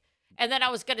cake. And then I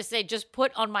was going to say, just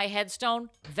put on my headstone,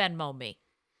 Venmo me.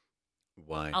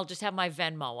 Why? I'll just have my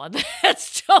Venmo on the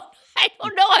headstone. I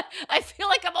don't know. I feel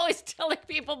like I'm always telling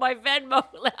people my Venmo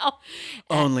now.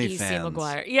 OnlyFans. EC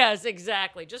McGuire. Yes,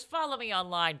 exactly. Just follow me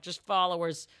online. Just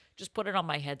followers. Just put it on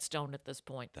my headstone at this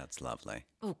point. That's lovely.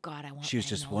 Oh, God, I want She was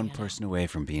just Magnolia one now. person away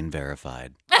from being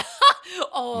verified.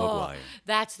 Oh, McGuire.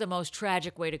 that's the most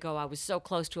tragic way to go. I was so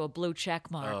close to a blue check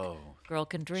mark. Oh. Girl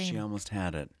can dream. She almost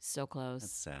had it. So close.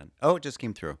 That's sad. Oh, it just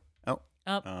came through. Oh.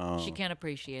 Oh, she can't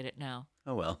appreciate it now.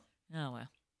 Oh, well. Oh, well.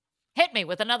 Hit me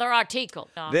with another article.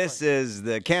 This is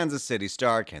the Kansas City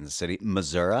Star, Kansas City,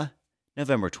 Missouri,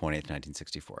 November 20th,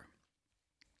 1964.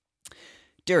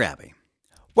 Dear Abby,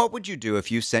 what would you do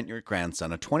if you sent your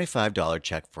grandson a $25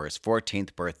 check for his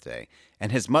 14th birthday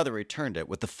and his mother returned it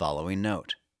with the following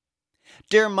note?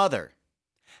 Dear Mother,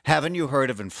 haven't you heard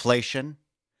of inflation?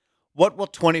 What will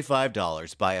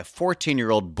 $25 buy a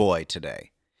 14-year-old boy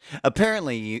today?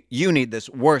 Apparently, you need this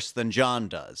worse than John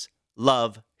does.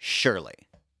 Love, Shirley.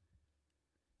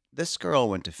 This girl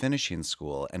went to finishing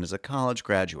school and is a college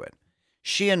graduate.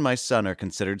 She and my son are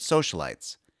considered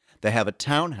socialites. They have a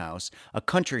townhouse, a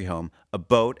country home, a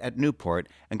boat at Newport,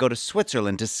 and go to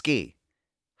Switzerland to ski.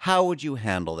 How would you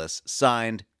handle this?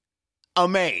 Signed,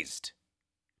 Amazed.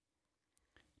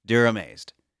 Dear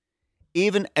Amazed,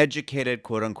 even educated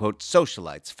quote-unquote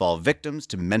socialites fall victims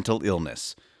to mental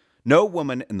illness. No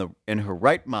woman in her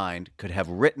right mind could have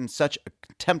written such a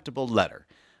contemptible letter.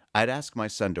 I'd ask my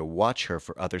son to watch her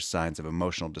for other signs of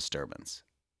emotional disturbance.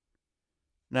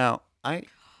 Now, I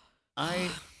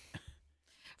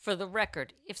For the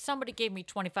record, if somebody gave me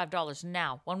 $25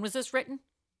 now, when was this written?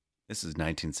 This is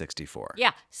 1964.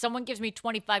 Yeah, someone gives me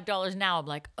 $25 now, I'm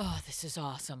like, oh, this is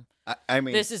awesome. I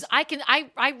mean,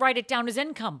 I write it down as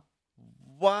income.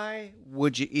 why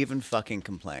would you even fucking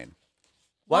complain?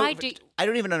 Why do you- I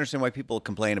don't even understand why people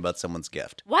complain about someone's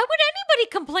gift. Why would anybody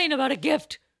complain about a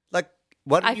gift? Like,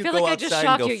 why don't I you feel go like I outside just and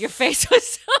shocked go you. Your face was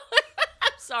so...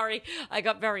 I'm sorry. I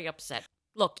got very upset.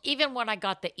 Look, even when I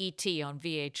got the ET on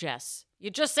VHS, you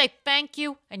just say thank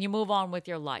you and you move on with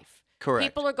your life. Correct.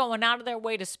 People are going out of their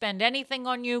way to spend anything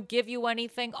on you, give you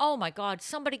anything. Oh my God,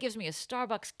 somebody gives me a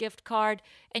Starbucks gift card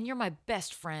and you're my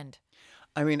best friend.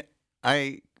 I mean,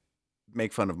 I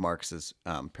make fun of Marcus's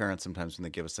parents sometimes when they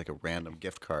give us like a random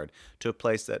gift card to a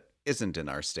place that isn't in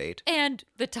our state. And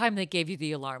the time they gave you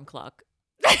the alarm clock.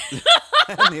 And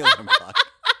the alarm clock.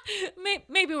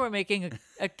 Maybe we're making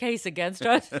a case against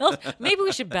ourselves. Maybe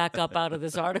we should back up out of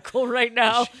this article right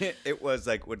now. It was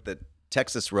like with the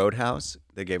Texas Roadhouse.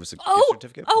 They gave us a gift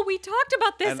certificate. Oh, we talked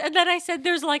about this, and then I said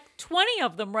there's like 20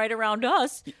 of them right around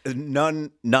us.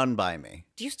 None by me.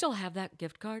 Do you still have that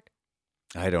gift card?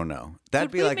 I don't know. That'd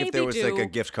Could be we like if there was maybe like a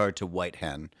do- gift card to White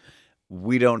Hen.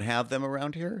 We don't have them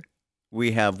around here.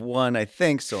 We have one, I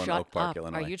think, so in Shut Oak Park, up.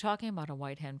 Illinois. Are you talking about a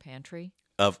White Hen pantry?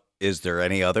 Is there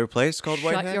any other place called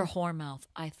White Shut Hen? your whore mouth.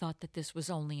 I thought that this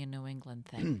was only a New England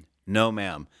thing. No,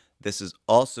 ma'am. This is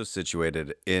also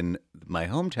situated in my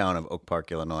hometown of Oak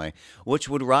Park, Illinois, which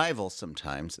would rival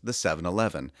sometimes the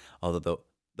 7-Eleven. Although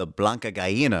the Blanca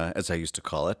Gallina, as I used to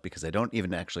call it, because I don't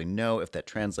even actually know if that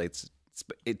translates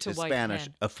into To white Spanish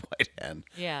hen. of white hen.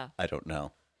 Yeah. I don't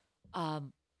know.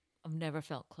 I've never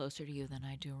felt closer to you than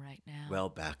I do right now. Well,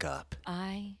 back up.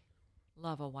 I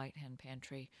love a white hen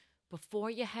pantry. Before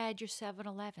you had your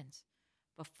 7-Elevens,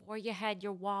 before you had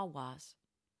your Wawas,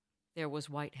 there was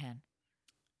white hen.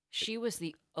 She was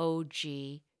the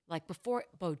OG, like before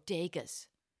bodegas,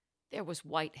 there was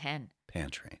white hen,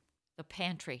 Pantry. the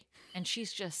pantry. And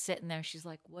she's just sitting there. She's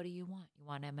like, what do you want? You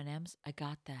want M&Ms? I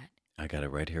got that. I got it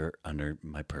right here under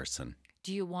my person.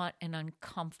 Do you want an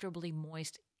uncomfortably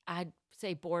moist, I'd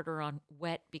say border on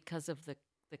wet because of the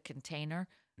container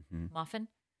muffin?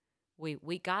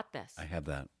 We got this. I have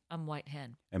that. I'm white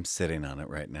hen. I'm sitting on it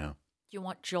right now. Do you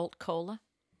want Jolt Cola?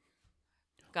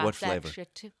 Got What that flavor?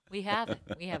 shit too. We have it.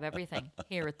 We have everything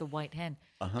here at the White Hen.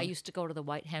 Uh-huh. I used to go to the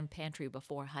White Hen pantry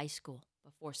before high school,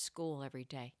 before school every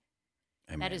day.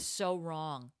 I mean, That is so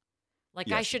wrong. Like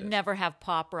Yes, I it should is. never have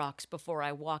Pop Rocks before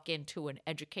I walk into an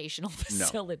educational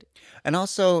facility. And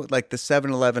also, like the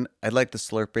 7-Eleven, I like the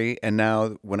Slurpee. And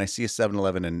now when I see a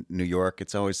 7-Eleven in New York,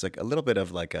 it's always like a little bit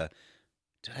of like a,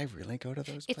 did I really go to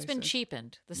those It's been places?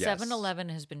 cheapened. The Yes. 7-Eleven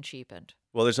has been cheapened.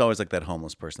 Well, there's always like that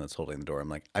homeless person that's holding the door. I'm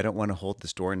like, I don't want to hold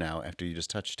this door now after you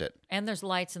just touched it. And there's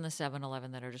lights in the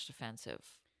 7-Eleven that are just offensive.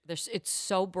 It's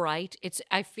so bright.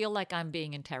 I feel like I'm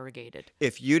being interrogated.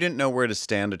 If you didn't know where to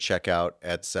stand to check out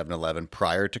at 7-Eleven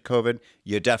prior to COVID,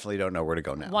 you definitely don't know where to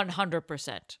go now.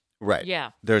 100%. Right.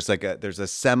 Yeah. There's a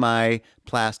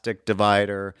semi-plastic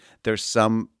divider. There's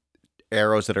some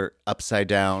arrows that are upside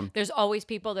down. There's always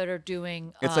people that are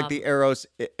doing It's like the arrows,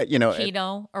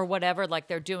 Keno or whatever, like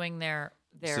they're doing their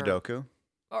Sudoku.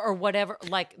 or whatever,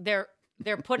 like they're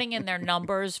putting in their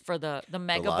numbers for the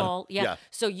mega lotto. ball. Yeah. Yeah.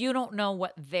 So you don't know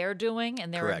what they're doing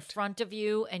and they're Correct. in front of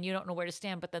you and you don't know where to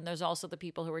stand. But then there's also the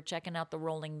people who are checking out the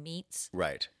rolling meats.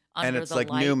 Right. Under And it's the like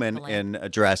light, Newman the in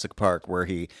Jurassic Park where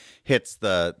he hits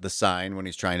the sign when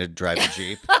he's trying to drive a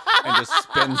Jeep and just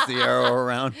spins the arrow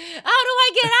around. How do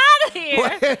I get out of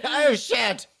here? Oh,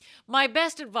 shit. My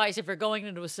best advice if you're going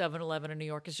into a 7-Eleven in New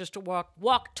York is just to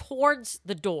walk towards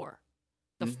the door,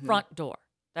 the front door.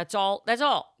 That's all. That's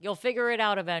all. You'll figure it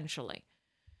out eventually.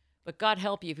 But God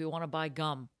help you if you want to buy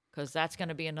gum, because that's going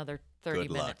to be another 30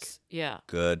 Good luck. minutes. Yeah.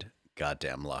 Good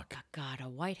goddamn luck. God, a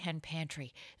White Hen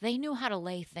pantry. They knew how to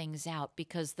lay things out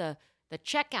because the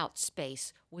checkout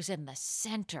space was in the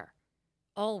center,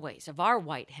 always, of our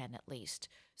White Hen at least.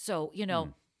 So,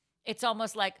 it's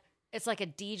almost like it's like a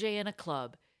DJ in a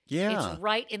club. Yeah. It's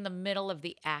right in the middle of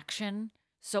the action,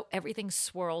 so everything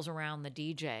swirls around the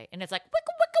DJ. And it's like, wicka,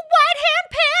 wicka, White Hen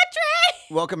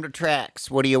pantry! Welcome to Trax.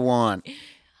 What do you want?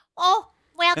 Oh,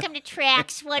 welcome to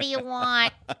Trax. What do you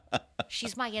want?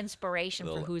 She's my inspiration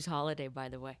for Little- Who's Holiday, by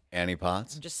the way. Annie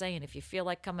Potts? I'm just saying, if you feel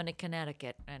like coming to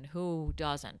Connecticut, and who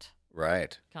doesn't,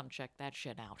 Right. come check that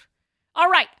shit out. All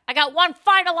right, I got one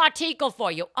final article for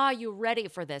you. Are you ready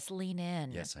for this? Lean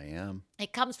in. Yes, I am.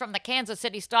 It comes from the Kansas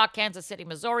City Star, Kansas City,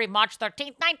 Missouri, March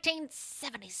 13th,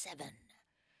 1977.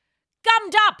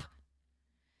 Gummed up!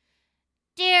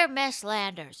 Dear Miss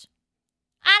Landers,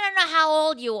 I don't know how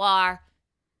old you are,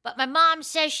 but my mom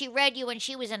says she read you when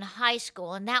she was in high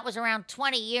school, and that was around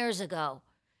 20 years ago.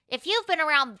 If you've been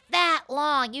around that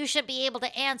long, you should be able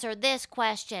to answer this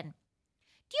question.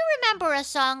 Do you remember a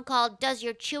song called Does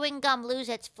Your Chewing Gum Lose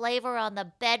Its Flavor on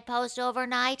the Bedpost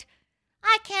Overnight?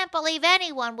 I can't believe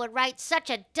anyone would write such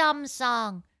a dumb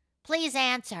song. Please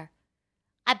answer.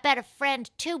 I bet a friend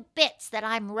 2 bits that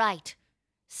I'm right.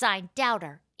 Signed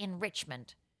Doubter in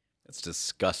Richmond. That's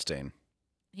disgusting.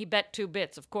 He bet 2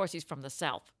 bits. Of course, he's from the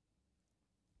South.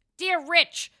 Dear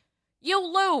Rich, you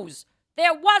lose.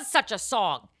 There was such a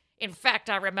song. In fact,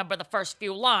 I remember the first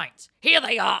few lines. Here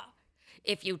they are.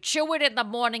 If you chew it in the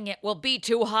morning, it will be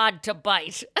too hard to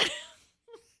bite.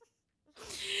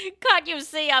 Can't you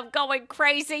see I'm going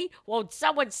crazy? Won't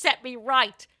someone set me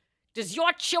right? Does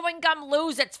your chewing gum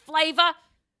lose its flavor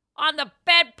on the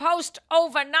bedpost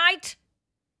overnight?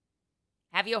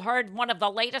 Have you heard one of the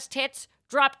latest hits?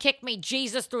 Drop kick me,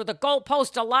 Jesus, through the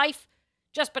goalpost of life?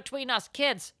 Just between us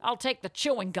kids, I'll take the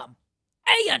chewing gum.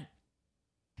 Ian!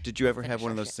 Did you ever have Finish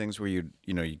one of our those shit. things where you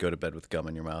go to bed with gum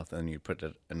in your mouth and you put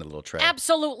it in a little tray?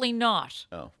 Absolutely not.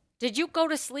 Oh, Did you go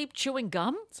to sleep chewing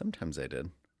gum? sometimes I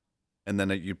did. And then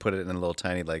you put it in a little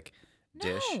tiny dish.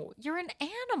 No, you're an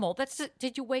animal.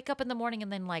 Did you wake up in the morning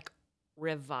and then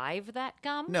revive that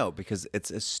gum? No, because it's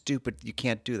a stupid. You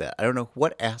can't do that. I don't know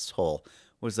what asshole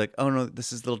was like, oh no,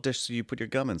 this is a little dish, so you put your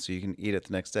gum in so you can eat it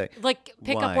the next day. Pick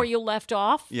Why? up where you left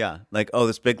off? Yeah, oh,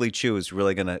 this Bigly Chew is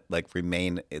really gonna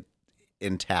remain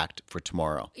intact for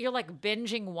tomorrow. You're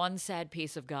binging one sad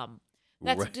piece of gum.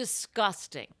 That's Right.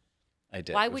 disgusting. I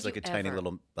did. Why it was would like you a tiny ever?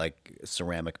 little like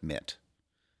ceramic mitt.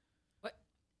 What?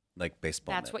 Like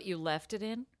baseball That's mitt. what you left it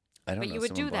in? I don't But know. you would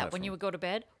someone do bought that it when for you me. would go to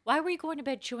bed? Why were you going to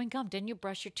bed chewing gum? Didn't you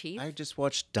brush your teeth? I just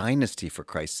watched Dynasty, for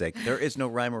Christ's sake. There is no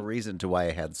rhyme or reason to why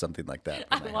I had something like that.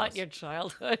 I in my want house. your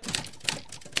childhood.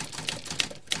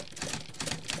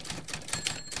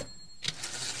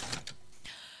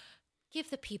 Give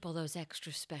the people those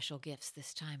extra special gifts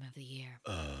this time of the year.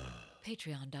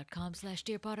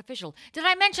 Patreon.com/DearPodOfficial. Did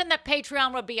I mention that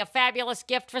Patreon would be a fabulous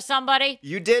gift for somebody?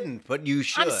 You didn't, but you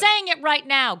should. I'm saying it right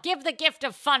now. Give the gift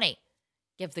of funny.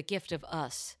 Give the gift of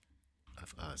us.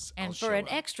 Of us. And I'll for show an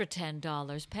up. extra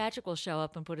 $10, Patrick will show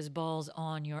up and put his balls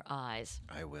on your eyes.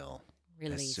 I will.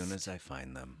 Released. As soon as I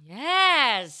find them.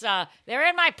 Yes, they're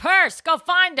in my purse. Go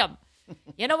find them.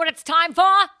 You know what it's time for?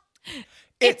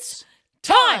 It's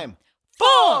time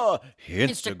for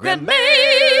Instagram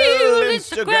mail.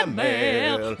 Instagram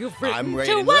mail. You've I'm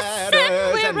written writing to us and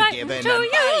letters we're and writing giving to you.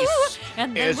 advice.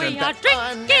 And then Isn't we are that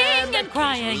fun? drinking and It's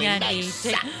crying really and nice.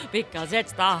 eating because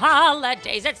it's the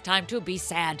holidays. It's time to be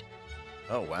sad.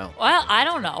 Oh, wow. Well, I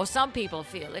don't know. Some people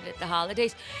feel it at the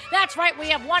holidays. That's right. We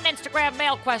have one Instagram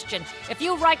mail question. If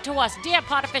you write to us,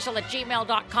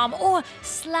 dearpodofficial@gmail.com, or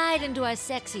slide into our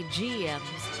sexy GMs.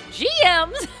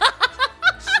 GMs?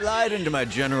 Slide into my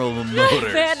General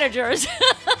Motors. Managers.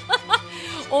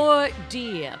 Or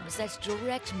DMs. That's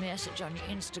direct message on your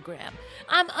Instagram.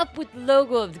 I'm up with the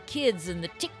logo of the kids and the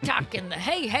TikTok and the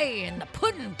hey hey and the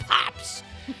pudding pops.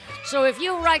 So if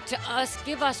you write to us,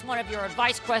 give us one of your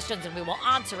advice questions and we will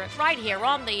answer it right here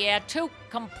on the air. Two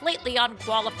completely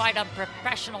unqualified,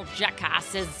 unprofessional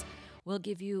jackasses will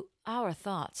give you our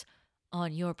thoughts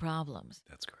on your problems.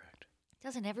 That's correct.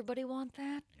 Doesn't everybody want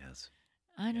that? Yes.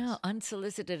 I know.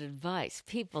 Unsolicited advice.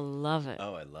 People love it.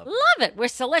 Oh, I love it. Love it. We're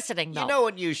soliciting, though. You know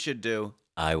what you should do?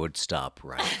 I would stop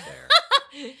right there.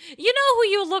 You know who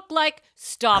you look like?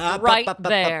 Stop right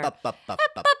there.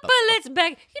 Let's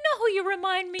beg. You know who you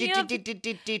remind me of?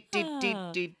 You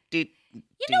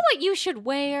know what you should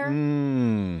wear?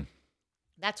 Mm.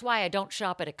 That's why I don't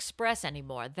shop at Express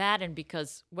anymore. That and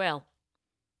because, well,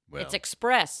 Well, it's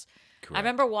Express. correct. I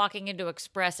remember walking into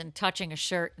Express and touching a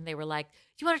shirt, and they were like,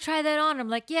 "Do you want to try that on?" I'm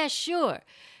like, "Yeah, sure."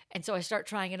 And so I start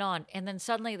trying it on, and then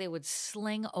suddenly they would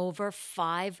sling over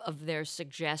 5 of their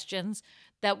suggestions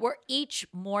that were each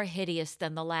more hideous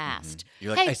than the last.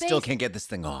 You're like, Hey, I still babe, can't get this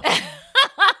thing off.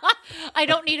 I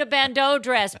don't need a bandeau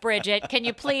dress, Bridget. Can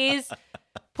you please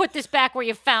put this back where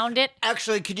you found it?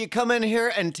 Actually, could you come in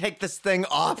here and take this thing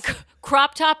off?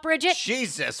 Crop top, Bridget?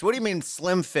 Jesus, what do you mean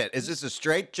slim fit? Is this a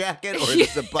straight jacket or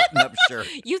is this a button-up shirt?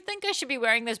 You think I should be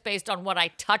wearing this based on what I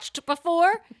touched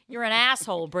before? You're an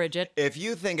asshole, Bridget. If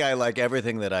you think I like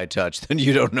everything that I touch, then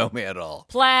you don't know me at all.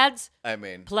 Plaids, I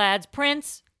mean,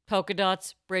 prints, polka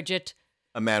dots, Bridget.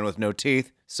 a man with no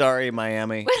teeth. Sorry,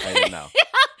 Miami. I don't know.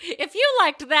 If you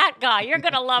liked that guy, you're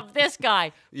going to love this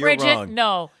guy. You're Bridget, wrong.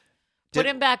 no. Put Did-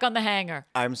 him back on the hanger.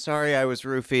 I'm sorry I was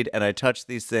roofied and I touched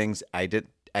these things. I didn't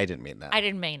mean that. I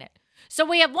didn't mean it. So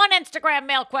we have one Instagram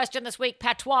mail question this week.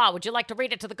 Patois, would you like to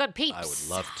read it to the good peeps? I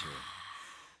would love to.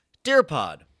 Dear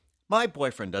Pod, my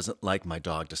boyfriend doesn't like my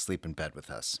dog to sleep in bed with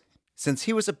us. Since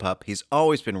he was a pup, he's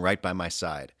always been right by my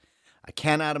side. I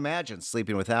cannot imagine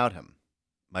sleeping without him.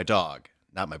 My dog,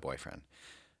 not my boyfriend.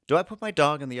 Do I put my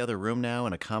dog in the other room now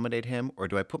and accommodate him, or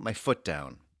do I put my foot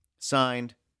down?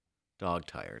 Signed, Dog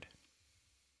Tired.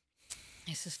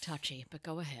 This is touchy, but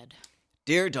go ahead.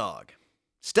 Dear dog,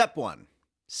 Step 1,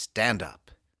 stand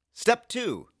up. Step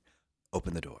 2,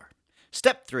 open the door.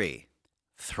 Step 3,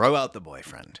 throw out the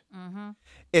boyfriend.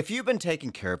 If you've been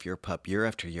taking care of your pup year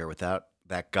after year without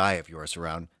that guy of yours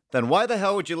around, then why the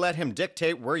hell would you let him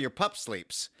dictate where your pup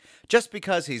sleeps? Just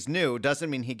because he's new doesn't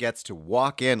mean he gets to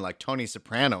walk in like Tony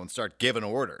Soprano and start giving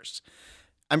orders.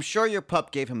 I'm sure your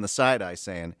pup gave him the side eye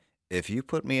saying, if you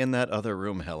put me in that other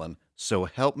room, Helen, so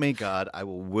help me God, I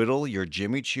will whittle your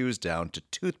Jimmy Choos down to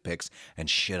toothpicks and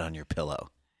shit on your pillow.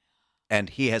 And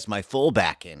he has my full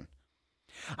backing.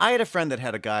 I had a friend that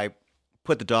had a guy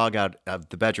put the dog out of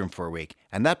the bedroom for a week,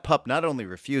 and that pup not only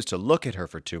refused to look at her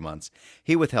for 2 months,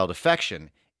 he withheld affection,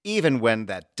 even when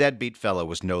that deadbeat fellow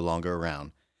was no longer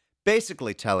around.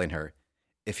 Basically telling her,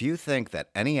 if you think that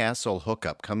any asshole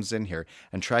hookup comes in here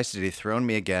and tries to dethrone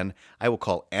me again, I will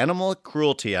call animal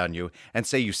cruelty on you and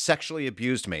say you sexually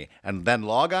abused me, and then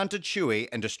log on to Chewy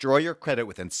and destroy your credit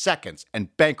within seconds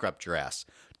and bankrupt your ass.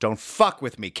 Don't fuck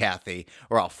with me, Kathy,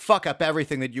 or I'll fuck up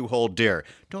everything that you hold dear.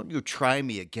 Don't you try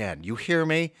me again, you hear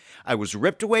me? I was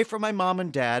ripped away from my mom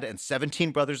and dad and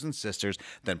 17 brothers and sisters,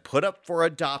 then put up for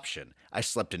adoption. I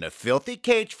slept in a filthy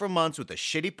cage for months with a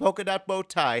shitty polka dot bow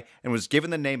tie and was given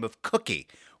the name of Cookie.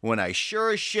 when I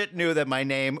sure as shit knew that my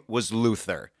name was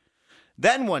Luther.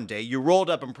 Then one day you rolled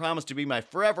up and promised to be my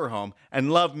forever home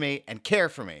and love me and care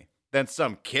for me. Then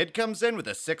some kid comes in with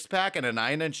a 6-pack and a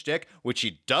 9-inch dick, which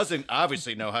he doesn't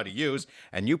obviously know how to use,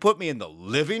 and you put me in the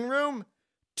living room?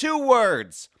 2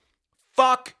 words.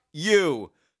 Fuck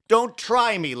you. Don't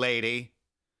try me, lady.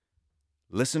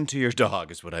 Listen to your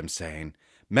dog is what I'm saying.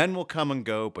 Men will come and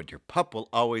go, but your pup will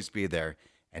always be there,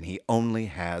 and he only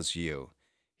has you.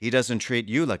 He doesn't treat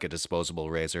you like a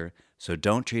disposable razor, so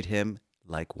don't treat him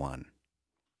like one.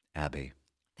 Abby.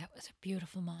 That was a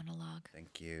beautiful monologue.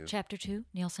 Thank you. Chapter 2,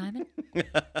 Neil Simon. It's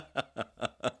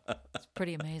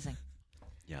pretty amazing.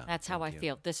 Yeah. That's how I thank you.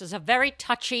 feel. This is a very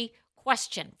touchy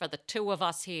question for the two of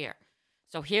us here.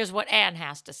 So here's what Anne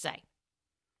has to say.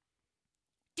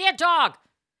 Dear dog,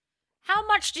 how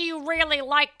much do you really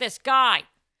like this guy?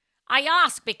 I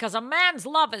ask because a man's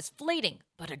love is fleeting,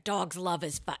 but a dog's love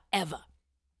is forever.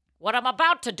 What I'm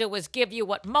about to do is give you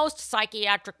what most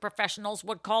psychiatric professionals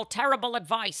would call terrible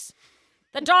advice.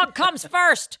 The dog comes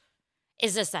first.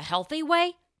 Is this a healthy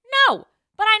way? No,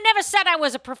 but I never said I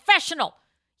was a professional.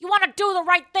 You want to do the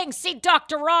right thing, see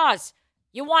Dr. Oz.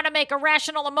 You want to make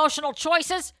irrational emotional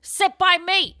choices? Sit by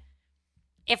me.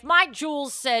 If my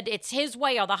Jules said it's his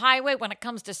way or the highway when it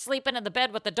comes to sleeping in the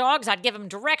bed with the dogs, I'd give him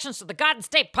directions to the Garden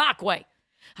State Parkway.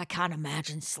 I can't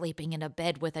imagine sleeping in a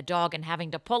bed with a dog and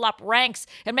having to pull up ranks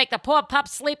and make the poor pup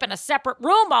sleep in a separate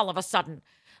room all of a sudden.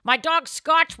 My dog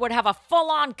Scotch would have a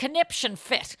full-on conniption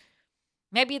fit.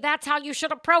 Maybe that's how you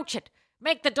should approach it.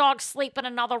 Make the dog sleep in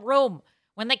another room.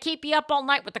 When they keep you up all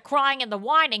night with the crying and the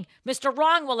whining, Mr.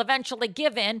 Wrong will eventually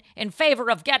give in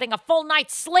favor of getting a full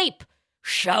night's sleep.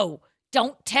 Show,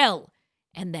 don't tell,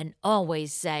 and then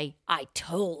always say, I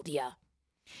told ya.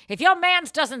 If your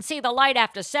mans doesn't see the light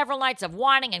after several nights of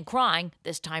whining and crying,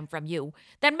 this time from you,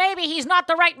 then maybe he's not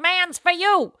the right mans for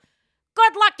you.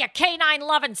 Good luck, you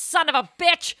canine-loving son of a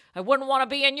bitch. I wouldn't want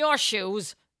to be in your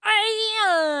shoes.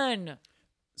 Ian!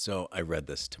 So I read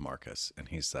this to Marcus, and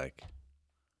he's like,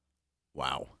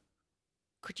 wow.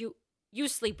 Could you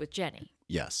sleep with Jenny?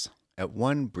 Yes. At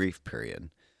one brief period,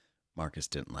 Marcus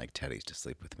didn't like Teddy to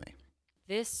sleep with me.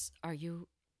 Are you,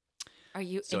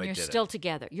 So and I you're did still it.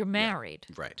 together. You're married.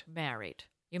 Right. Married.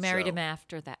 You married So- him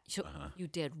after that. So you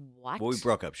did what? Well, we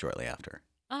broke up shortly after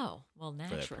Oh, well, for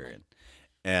naturally. that period.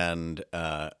 And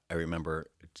I remember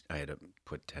I had to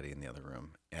put Teddy in the other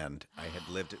room. And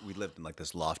we lived in like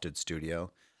this lofted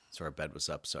studio. So our bed was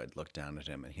up. So I'd look down at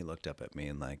him and he looked up at me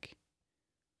and like,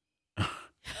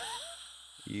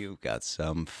 you got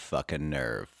some fucking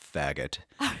nerve, faggot.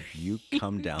 You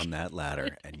come down that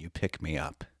ladder and you pick me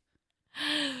up.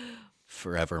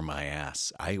 Forever my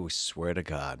ass. I swear to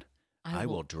God, I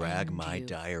will drag end my you.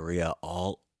 diarrhea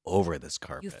all over this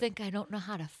carpet. You think I don't know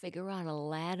how to figure out a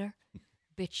ladder?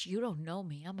 Bitch, you don't know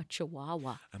me. I'm a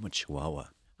chihuahua. I'm a chihuahua.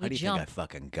 We How do you jump. think I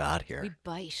fucking got here? We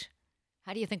bite.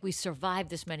 How do you think we survived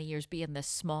this many years being this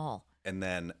small? And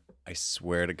then I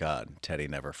swear to God, Teddy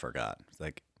never forgot. He's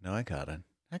like, no, I got it.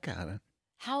 I got it.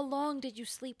 How long did you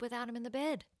sleep without him in the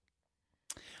bed?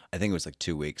 I think it was like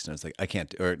 2 weeks. And I was like, I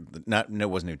can't, or not, no, it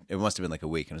wasn't, even- it must have been like a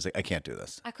week. And I was like, I can't do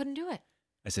this. I couldn't do it.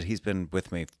 I said, he's been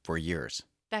with me for years.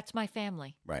 That's my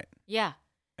family. Right. Yeah.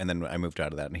 And then I moved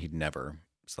out of that and he'd never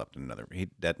slept in another,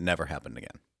 that never happened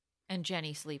again. And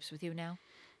Jenny sleeps with you now?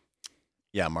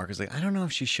 Yeah. Mark was like, I don't know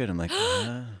if she should. I'm like,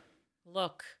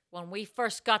 Look, when we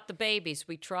first got the babies,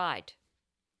 we tried.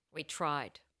 We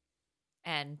tried.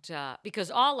 And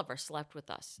because Oliver slept with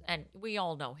us, and we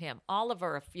all know him.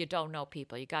 Oliver, if you don't know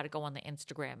people, you got to go on the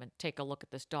Instagram and take a look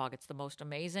at this dog. It's the most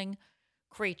amazing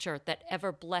creature that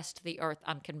ever blessed the earth.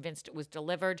 I'm convinced it was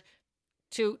delivered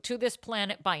to this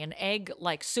planet by an egg,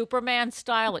 like Superman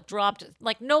style. It dropped,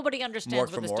 like nobody understands Mork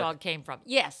where from this Mork? dog came from.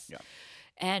 Yes. Yeah.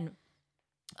 And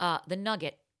the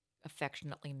Nugget,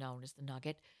 affectionately known as the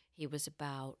Nugget, he was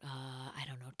about,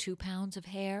 2 pounds of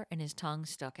hair and his tongue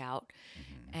stuck out.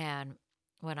 And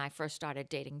when I first started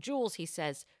dating Jules, he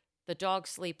says, the dog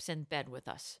sleeps in bed with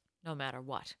us, no matter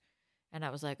what. And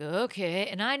I was like, okay.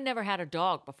 And I never had a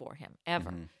dog before him,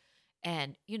 ever.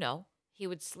 And, he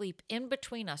would sleep in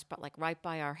between us, but like right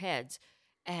by our heads.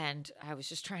 And I was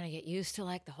just trying to get used to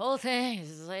like the whole thing. This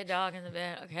is a dog in the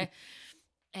bed, okay?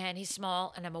 And he's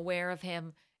small, and I'm aware of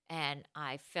him. And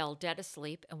I fell dead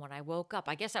asleep. And when I woke up,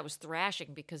 I guess I was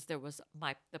thrashing because the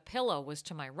pillow was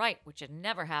to my right, which had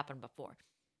never happened before,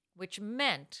 which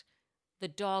meant the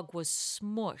dog was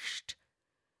smushed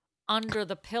under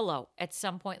the pillow at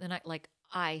some point in the night. Like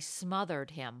I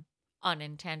smothered him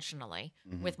unintentionally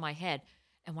with my head.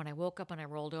 And when I woke up and I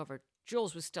rolled over,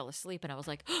 Jules was still asleep. And I was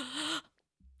like,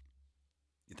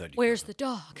 Where's the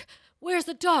dog? Where's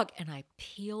the dog? And I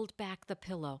peeled back the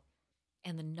pillow,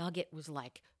 and the nugget was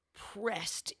like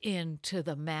pressed into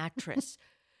the mattress.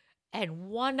 And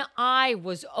one eye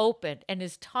was open, and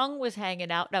his tongue was hanging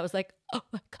out. And I was like, oh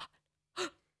my God.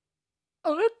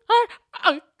 Oh my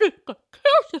God.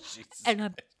 And I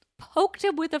poked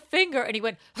him with a finger, and he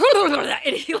went,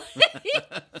 and he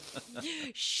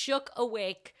shook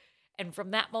awake. And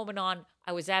from that moment on,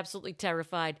 I was absolutely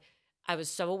terrified. I was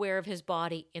so aware of his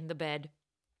body in the bed,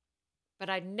 but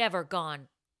I'd never gone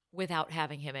without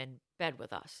having him in bed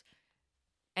with us.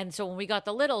 And so when we got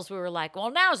the littles, we were like, well,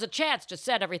 now's a chance to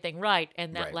set everything right.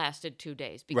 And that Right. lasted 2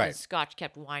 days because Right. Scotch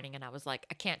kept whining, and I was like,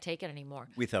 I can't take it anymore.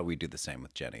 We thought we'd do the same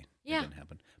with Jenny. Yeah. It didn't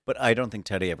happen. But I don't think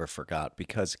Teddy ever forgot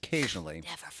because occasionally,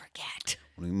 Never forget.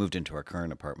 when we moved into our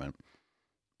current apartment,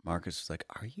 Marcus was like,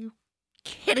 are you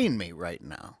kidding me right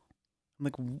now? I'm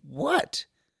like, what?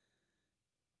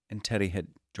 And Teddy had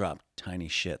dropped tiny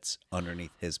shits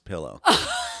underneath his pillow.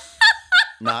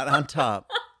 Not on top,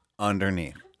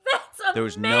 underneath. That's There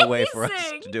was no way for us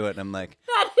amazing. to do it. And I'm like,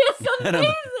 That is And I'm-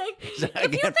 amazing. He's like, I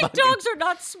If you can't think fucking- dogs are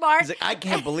not smart, he's like, I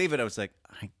can't believe it. I was like,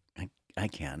 I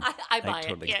can. I buy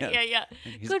totally it. can. Yeah.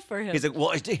 He's- Good for him. He's like,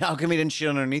 well, how come he didn't shit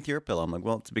underneath your pillow? I'm like,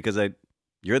 well, it's because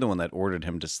you're the one that ordered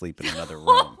him to sleep in another room.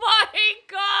 Oh my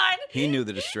God. He knew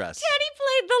the distress. Teddy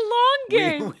played the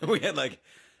long game. We had like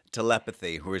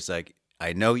telepathy where it's like,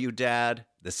 I know you, Dad.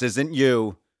 This isn't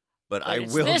you, but I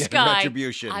It's will this get guy.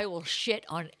 retribution. I will shit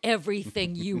on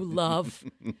everything you love.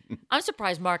 I'm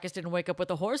surprised Marcus didn't wake up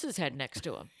with a horse's head next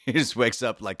to him. He just wakes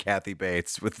up like Kathy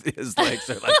Bates with his legs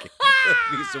are like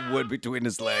a piece of wood between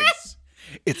his legs.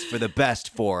 It's for the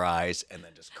best, Four Eyes, and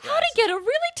then just How'd crashes. he get a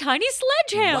really tiny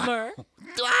sledgehammer?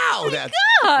 Wow, that's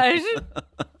God.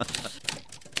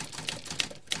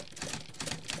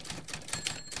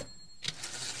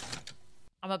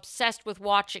 I'm obsessed with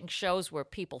watching shows where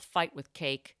people fight with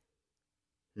cake.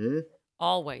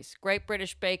 Always. Great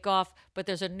British Bake Off, but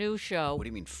there's a new show. What do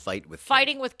you mean fight with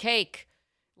Fighting with cake.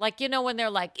 Like, you know, when they're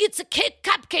like, it's a cake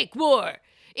cupcake war.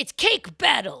 It's cake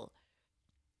battle.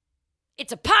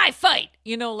 It's a pie fight.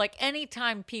 You know, like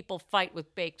anytime people fight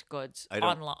with baked goods I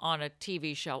don't- on a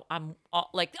TV show, I'm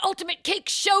like, the ultimate cake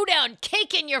showdown,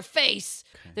 cake in your face.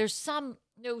 There's some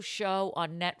new show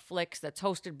on Netflix that's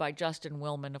hosted by Justin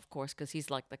Willman, of course, because he's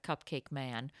like the cupcake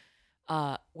man,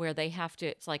 where they have to,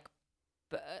 it's like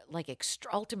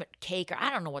extra ultimate cake, or I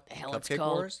don't know what the hell it's Cupcake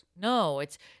called. Wars? No,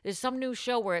 there's some new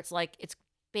show where it's like it's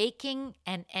baking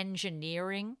and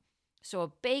engineering. So a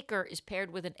baker is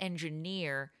paired with an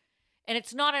engineer, and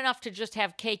it's not enough to just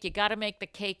have cake. You got to make the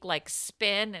cake like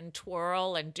spin and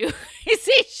twirl and do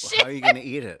crazy shit. How are you going to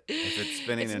eat it if it's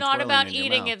spinning It's and not twirling about in your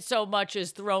eating mouth? it so much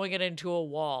as throwing it into a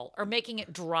wall or making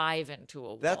it drive into a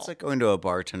wall. That's like going to a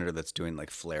bartender that's doing like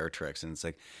flair tricks, and it's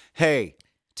like, hey,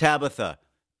 Tabitha,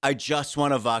 I just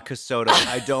want a vodka soda.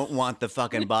 I don't want the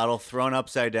fucking bottle thrown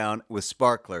upside down with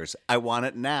sparklers. I want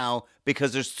it now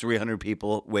because there's 300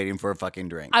 people waiting for a fucking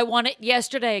drink. I want it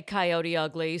yesterday, Coyote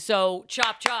Ugly. So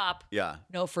chop, chop. Yeah.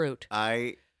 No fruit.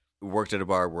 I worked at a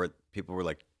bar where people were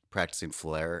like practicing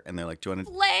flair, and they're like, do you want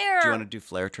Flair. to do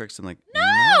flair tricks? I'm like,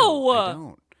 No! I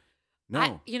don't.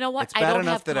 No. You know what? It's I bad don't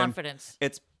enough have that I'm- confidence.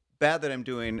 It's bad that I'm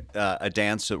doing a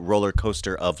dance roller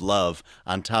coaster of love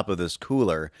on top of this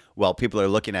cooler while people are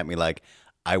looking at me like,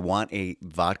 I want a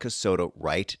vodka soda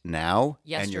right now,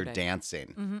 and you're Yesterday.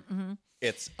 dancing.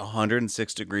 It's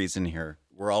 106 degrees in here.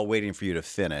 We're all waiting for you to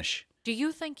finish. Do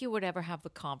you think you would ever have the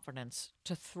confidence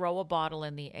to throw a bottle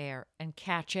in the air and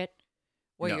catch it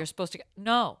where No. you're supposed to?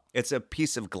 No. It's a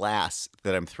piece of glass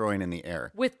that I'm throwing in the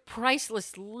air. With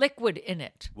priceless liquid in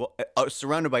it Well,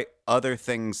 surrounded by other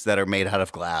things that are made out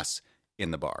of glass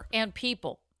in the bar. and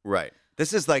people. Right.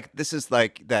 This is like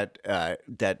that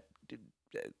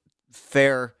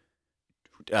fair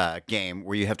game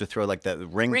where you have to throw like the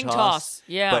ring toss,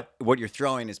 yeah. But what you're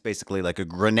throwing is basically like a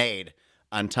grenade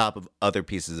on top of other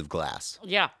pieces of glass.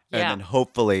 Yeah. And Yeah. then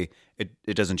hopefully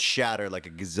it doesn't shatter like a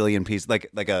gazillion pieces,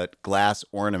 like a glass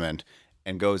ornament,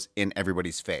 and goes in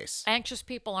everybody's face. Anxious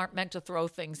people aren't meant to throw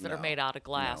things that are made out of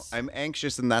glass. No, I'm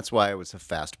anxious, and that's why I was a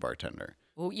fast bartender.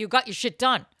 Well, you got your shit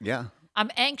done. Yeah. I'm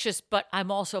anxious, but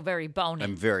I'm also very bony.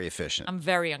 I'm very efficient. I'm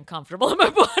very uncomfortable in my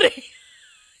body.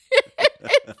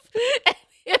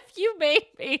 if you made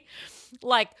me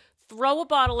like throw a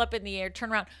bottle up in the air,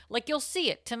 turn around, like you'll see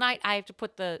it tonight. I have to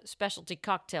put the specialty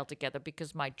cocktail together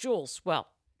because my Jules, well,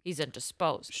 he's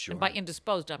indisposed. Sure. And by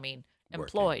indisposed, I mean Working.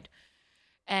 employed.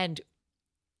 And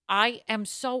I am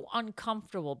so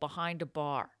uncomfortable behind a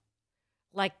bar.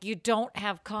 Like you don't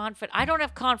have confidence. I don't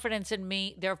have confidence in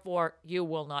me. Therefore, you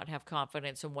will not have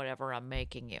confidence in whatever I'm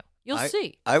making you. You'll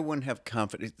see. I wouldn't have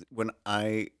confidence when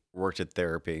I worked at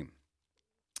therapy,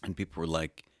 and people were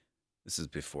like, "This is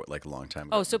before, like a long time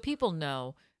ago." Oh, so people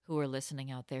know who are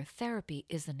listening out there. Therapy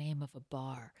is the name of a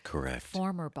bar. correct.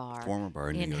 Former bar. Former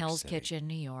bar in New York Hell's City. Kitchen,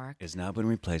 New York. Is now been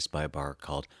replaced by a bar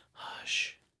called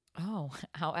Hush. Oh,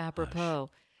 how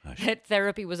apropos. Hush. That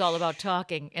therapy was all about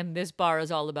talking, and this bar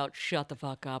is all about shut the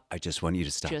fuck up. I just want you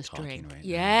to stop Just talking drink. right now.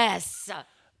 Yes.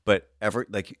 But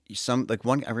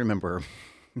one, I remember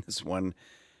this one.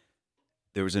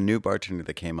 There was a new bartender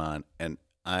that came on, and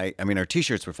I mean, our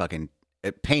T-shirts were fucking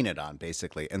painted on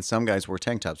basically, and some guys wore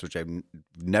tank tops, which I've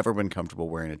never been comfortable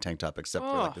wearing a tank top except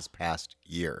for like this past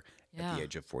year at Yeah. the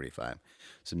age of 45.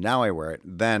 So now I wear it.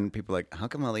 Then people are like, how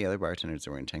come all the other bartenders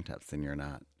are wearing tank tops, then you're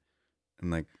not?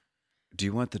 I'm like, do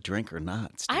you want the drink or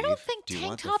not, Steve? I don't think Do you tank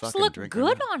want the tops fucking look drink or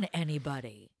good not? on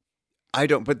anybody. I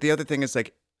don't. But the other thing is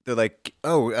like, they're like,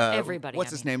 oh, Everybody,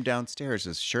 what's I his mean. name downstairs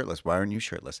is shirtless. Why aren't you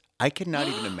shirtless? I cannot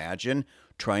even imagine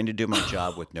trying to do my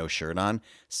job with no shirt on,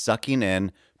 sucking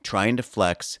in, trying to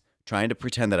flex, trying to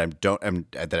pretend that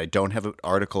that I don't have an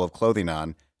article of clothing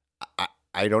on.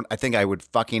 I don't. I think I would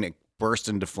fucking burst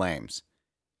into flames.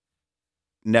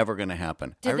 Never gonna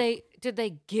happen. Did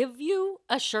they give you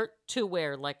a shirt to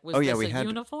wear? Like, was this we a had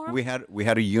uniform? We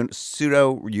had a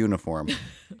pseudo uniform.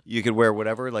 You could wear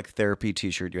whatever like therapy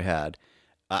T-shirt you had.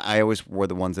 I always wore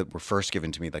the ones that were first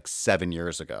given to me like 7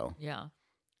 years ago, Yeah.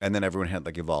 and then everyone had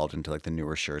like evolved into like the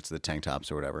newer shirts, the tank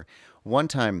tops or whatever. One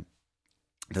time,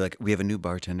 they're like, "We have a new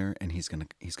bartender, and he's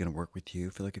gonna work with you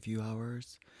for like a few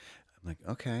hours." I'm like,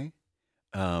 "Okay."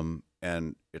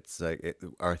 And it's like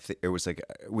it was like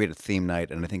we had a theme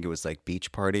night, and I think it was like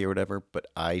beach party or whatever, but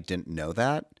I didn't know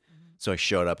that, so I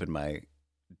showed up in my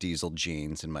diesel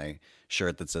jeans and my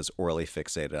shirt that says "orally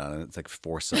fixated" on it. It's like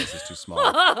 4 sizes too small.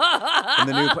 And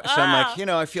so I'm like,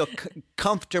 I feel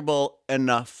comfortable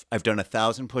enough. I've done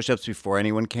 1,000 push-ups before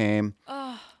anyone came,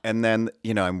 and then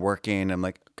I'm working. I'm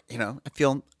like, I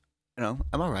feel, I'm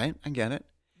all right. I get it.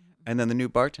 And then the new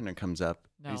bartender comes up.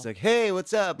 And he's No. like, "Hey,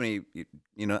 what's up?" And he,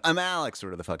 I'm Alex,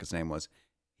 whatever the fuck his name was.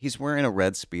 He's wearing a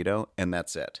red Speedo, and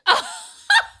that's it.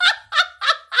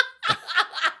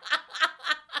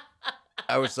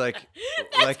 I was like,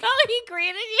 That's how he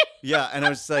greeted you? yeah, and I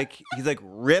was like, he's like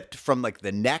ripped from like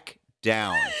the neck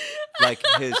down. Like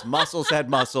his muscles had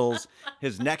muscles.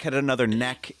 His neck had another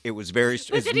neck. It was very.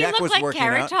 But His did he neck look was like working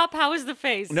Carrot out. Top? How was the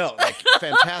face? No, like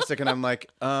fantastic. And I'm like,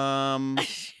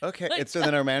 okay. And so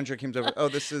then our manager comes over. Oh,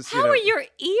 this is. How are your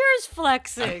ears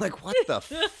flexing? I'm like, what the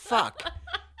fuck?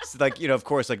 It's like, of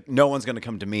course, like no one's gonna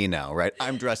come to me now, right?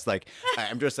 I'm dressed like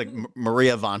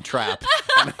Maria von Trapp,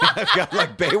 and I've got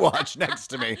like Baywatch next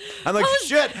to me. I'm like,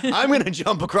 shit, I'm gonna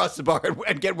jump across the bar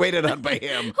and get waited on by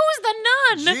him. Who's the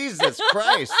nun? Jesus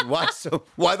Christ!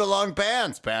 Why the long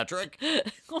pants, Patrick?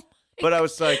 Oh But I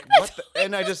was like, what?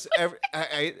 And I just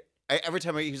every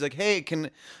time he's like, hey, can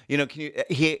you?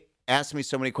 He asked me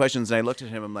so many questions, and I looked at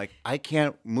him. I'm like, I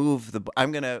can't move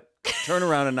I'm gonna turn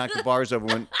around and knock the bars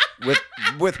over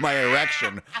with my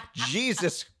erection.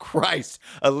 Jesus Christ!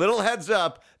 A little heads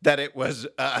up that it was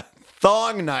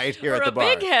thong night here Or at the a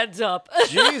bar. big heads up.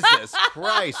 Jesus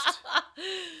Christ!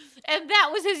 And that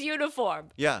was his uniform.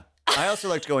 Yeah, I also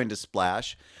liked going to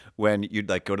Splash when you'd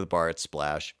like go to the bar at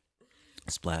Splash.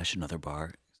 Splash, another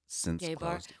bar since Gay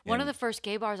bar. closed. One of And- the first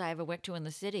gay bars I ever went to in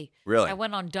the city. Really? I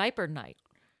went on diaper night.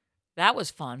 That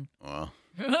was fun. Well,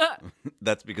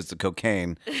 that's because the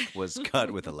cocaine was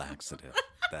cut with a laxative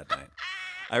that night.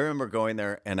 I remember going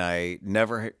there, and I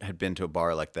never had been to a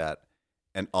bar like that,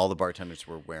 and all the bartenders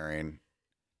were wearing,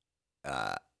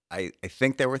 I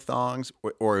think they were thongs,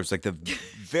 or it was like the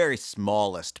very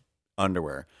smallest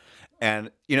underwear.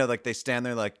 And, like they stand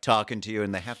there like talking to you,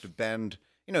 and they have to bend.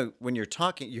 When you're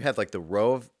talking, you have like the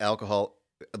row of alcohol,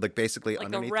 like basically Like a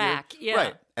underneath rack, you. yeah.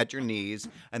 Right, at your knees,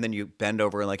 and then you bend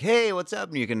over and like, hey, what's up?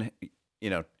 And you can,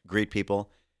 greet people.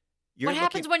 What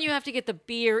happens when you have to get the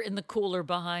beer in the cooler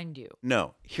behind you?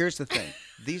 No, here's the thing.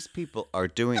 These people are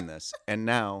doing this, and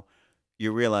now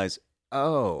you realize,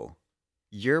 oh,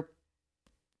 your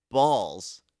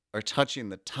balls are touching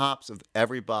the tops of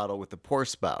every bottle with the pour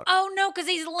spout. Oh, no, because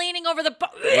he's leaning over the...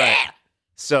 Right.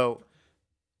 So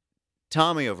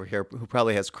Tommy over here, who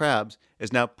probably has crabs,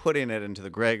 is now putting it into the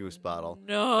Grey Goose bottle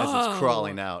No. as it's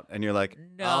crawling out. And you're like,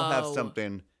 I'll have No.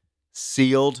 something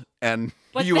sealed, and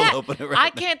But you that- will open it right I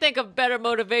can't think of better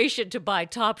motivation to buy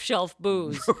top shelf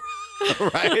booze. now.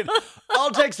 Right? I'll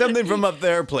take something from up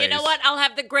there, please. You know what? I'll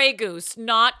have the Grey Goose,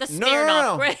 not the No, Smirnoff.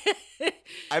 no, no. Grey-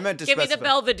 I meant to Give me the specify.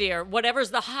 Belvedere,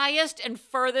 whatever's the highest and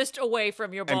furthest away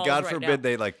from your balls And God right forbid now.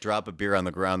 they like drop a beer on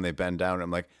the ground, they bend down. I'm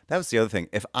like, that was the other thing.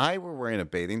 If I were wearing a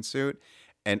bathing suit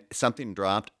and something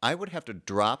dropped, I would have to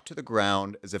drop to the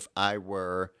ground as if I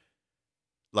were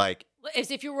like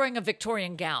As if you're wearing a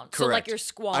Victorian gown. So like correct. you're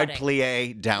squatting. I'd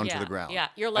plie down yeah, to the ground. Yeah,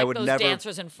 you're I like would those never-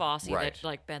 dancers in Fosse Right. that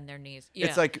like bend their knees. Yeah.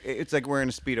 It's like wearing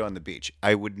a Speedo on the beach.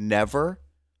 I would never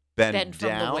bend Bend from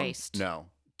the down. waist. No,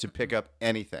 to pick up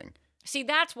anything. See,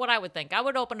 that's what I would think. I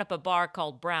would open up a bar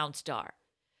called Brown Star,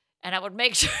 and I would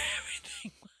make sure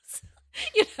everything was.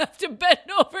 You'd have to bend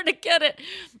over to get it,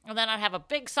 and then I'd have a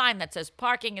big sign that says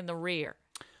 "parking in the rear."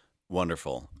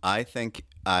 Wonderful. I think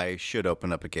I should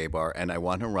open up a gay bar, and I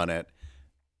want to run it,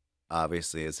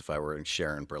 obviously, as if I were in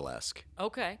Sharon Burlesque.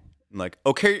 Okay. I'm like,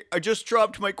 okay, I just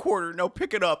dropped my quarter. Now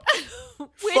pick it up. With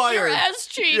your Fired. ass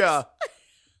cheeks. Yeah.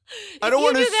 I If don't you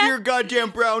want to do see that- your goddamn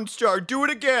brown star. Do it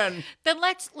again. Then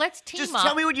let's team Just up.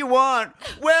 tell me what you want.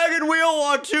 Wagon wheel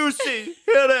Watusi. Hit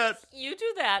it. You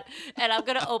do that, and I'm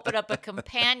going to open up a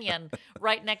companion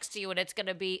right next to you, and it's going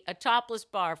to be a topless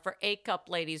bar for A-cup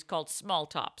ladies called Small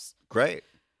Tops. Great.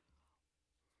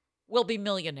 We'll be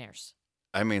millionaires.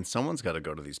 I mean, someone's got to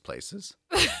go to these places.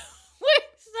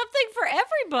 Something for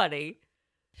everybody.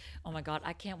 Oh my God,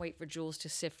 I can't wait for Jules to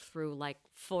sift through like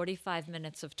 45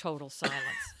 minutes of total silence.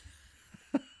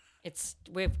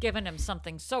 We've given him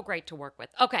something so great to work with.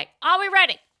 Okay, are we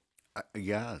ready?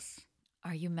 Yes.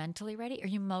 Are you mentally ready? Are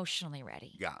you emotionally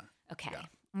ready? Yeah. Okay. Yeah.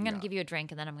 I'm going to Yeah. give you a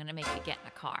drink and then I'm going to make you get in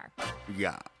a car.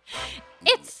 Yeah.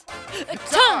 It's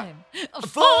time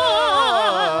for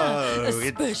a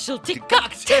specialty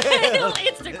cocktail.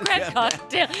 Instagram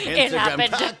cocktail. It Instagram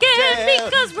happened cocktail. again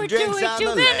because we're Drinks doing on too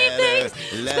the many letter.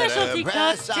 things. Letter Specialty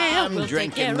press, cocktail. I'm We'll take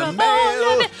drinking care the of all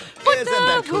mail. of it. Put Isn't the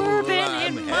that cool? bourbon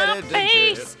I'm in my headed to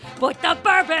face. Put the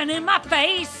bourbon in my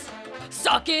face.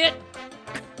 Suck it.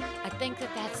 I think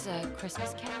that's a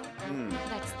Christmas carol.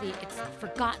 It's the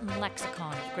forgotten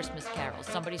lexicon of Christmas carols.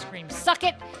 Somebody screams, suck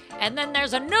it, and then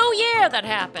there's a new year that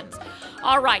happens.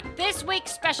 All right, this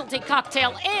week's specialty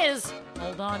cocktail is,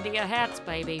 hold on to your hats,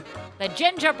 baby, the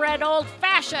gingerbread old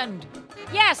fashioned.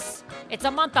 Yes, it's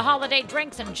a month of holiday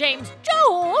drinks, and James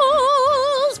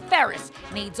Jules Ferris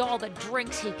needs all the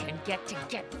drinks he can get to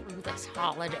get through this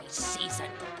holiday season.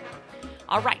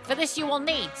 All right, for this you will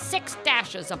need 6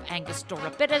 dashes of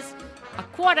Angostura bitters, a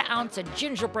 1/4 ounce of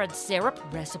gingerbread syrup,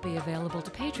 recipe available to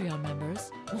Patreon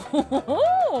members,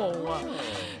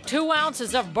 2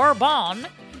 ounces of bourbon.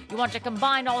 You want to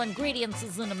combine all ingredients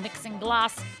in a mixing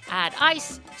glass, add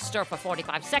ice, stir for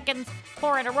 45 seconds,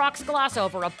 pour in a rocks glass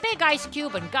over a big ice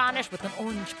cube and garnish with an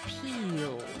orange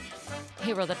peel.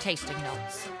 Here are the tasting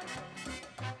notes.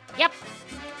 Yep,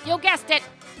 you guessed it.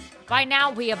 By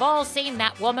now, we have all seen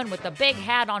that woman with the big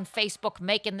hat on Facebook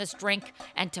making this drink,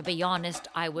 and to be honest,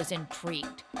 I was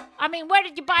intrigued. I mean, where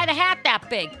did you buy the hat that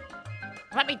big?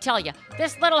 Let me tell you,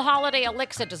 this little holiday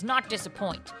elixir does not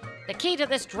disappoint. The key to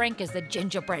this drink is the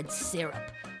gingerbread syrup.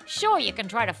 Sure, you can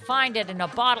try to find it in a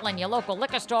bottle in your local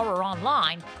liquor store or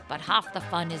online, but half the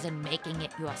fun is in making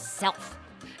it yourself.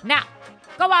 Now,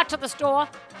 go out to the store,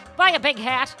 buy a big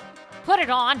hat, put it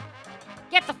on,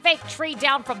 get the fake tree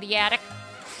down from the attic.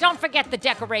 Don't forget the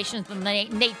decorations in the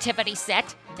nativity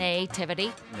set.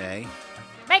 Nativity. Nay.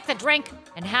 Make the drink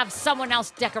and have someone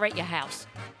else decorate your house.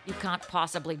 You can't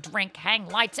possibly drink, hang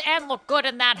lights, and look good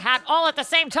in that hat all at the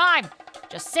same time.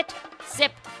 Just sit,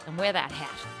 sip, and wear that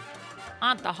hat.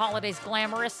 Aren't the holidays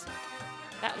glamorous?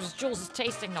 That was Jules'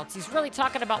 tasting notes. He's really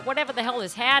talking about whatever the hell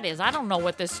his hat is. I don't know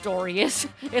what this story is.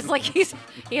 It's like he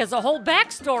has a whole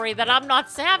backstory that I'm not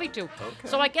savvy to. Okay.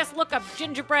 So I guess look up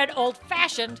gingerbread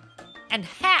old-fashioned and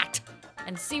hat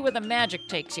and see where the magic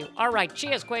takes you. All right,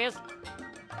 cheers, Quiz.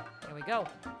 Here we go.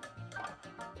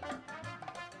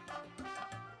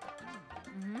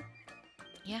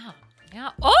 Yeah.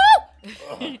 Oh!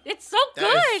 It's so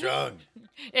good.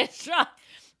 It's strong.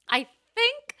 I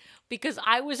think because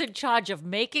I was in charge of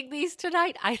making these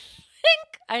tonight, I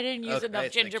think I didn't use Okay, enough so I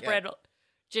can't-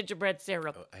 gingerbread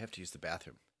syrup. Oh, I have to use the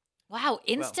bathroom. Wow,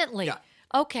 instantly. yeah.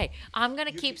 Okay, I'm going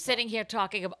to keep sitting here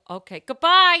talking about... Okay,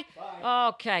 goodbye. Bye.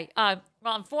 Okay. Well,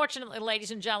 unfortunately,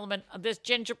 ladies and gentlemen, this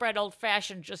gingerbread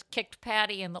old-fashioned just kicked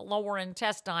Patty in the lower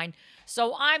intestine,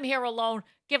 so I'm here alone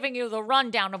giving you the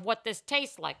rundown of what this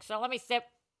tastes like. So let me sip.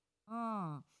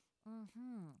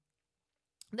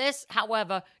 This,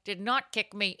 however, did not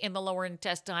kick me in the lower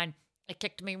intestine. It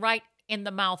kicked me right in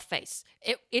the mouth face.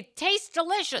 It tastes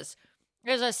delicious.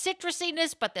 There's a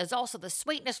citrusiness, but there's also the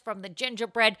sweetness from the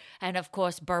gingerbread and, of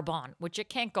course, bourbon, which you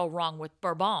can't go wrong with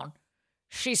bourbon.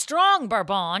 She's strong,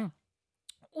 bourbon.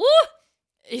 Ooh!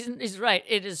 He's right,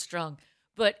 it is strong.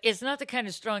 But it's not the kind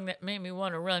of strong that made me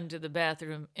want to run to the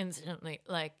bathroom instantly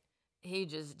like he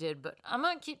just did. But I'm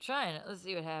going to keep trying it. Let's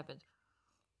see what happens.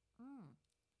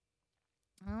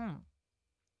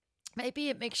 Maybe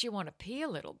it makes you want to pee a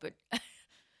little, but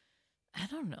I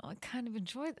don't know. I kind of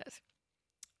enjoy this.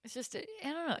 It's just, I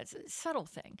don't know. It's a subtle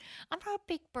thing. I'm not a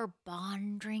big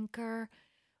bourbon drinker,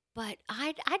 but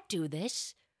I'd do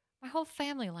this. My whole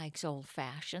family likes old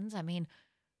fashions. I mean,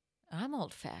 I'm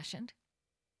old fashioned.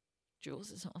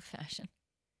 Jules is old fashioned.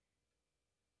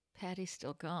 Patty's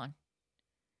still gone.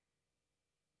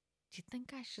 Do you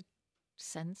think I should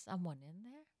send someone in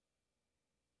there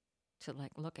to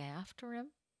like look after him?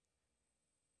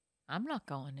 I'm not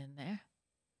going in there.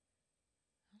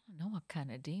 I don't know what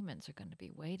kind of demons are going to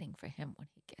be waiting for him when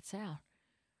he gets out.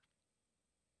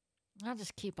 I'll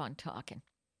just keep on talking.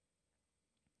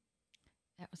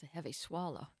 That was a heavy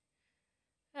swallow.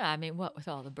 Yeah, I mean, what with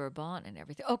all the bourbon and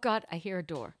everything? Oh, God, I hear a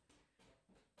door.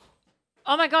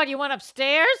 Oh, my God, you went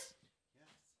upstairs? Yes.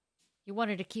 You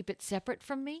wanted to keep it separate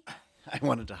from me? I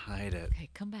wanted to hide it. Okay,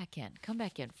 come back in. Come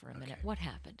back in for a minute. What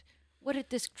happened? What did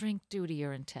this drink do to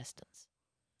your intestines?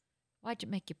 Why'd you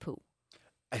make you poo?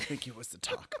 I think it was the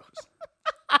tacos.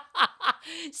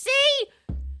 See?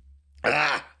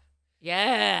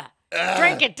 Yeah.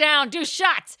 Drink it down. Do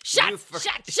shots. Shots.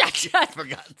 Shots. You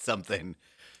forgot something.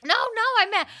 No,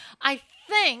 I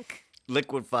think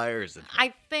Liquid fires.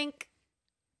 I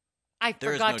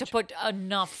There is forgot no to put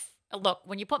enough. Look,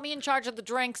 when you put me in charge of the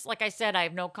drinks, like I said, I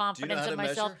have no Do you know confidence how in to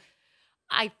myself. measure?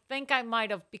 I think I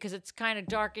might have, because it's kind of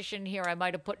darkish in here, I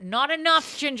might have put not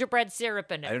enough gingerbread syrup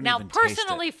in I it. don't Now, even taste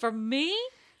personally, it. for me,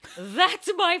 that's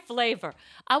my flavor.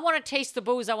 I want to taste the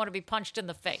booze. I want to be punched in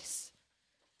the face.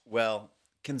 Well,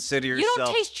 consider You yourself.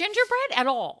 don't taste gingerbread at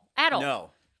all. At all. No.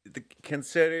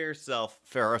 Consider yourself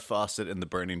Farrah Fawcett in the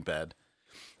burning bed.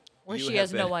 Where You she have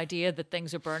has no been- idea that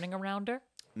things are burning around her.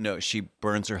 No, she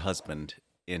burns her husband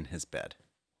in his bed.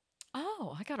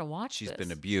 Oh, I got to watch She's this.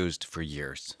 been abused for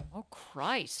years. Oh,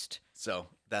 Christ. So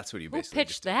that's what you Who basically pitched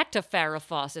just did. that to Farrah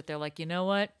Fawcett? They're like, you know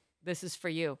what? This is for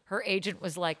you. Her agent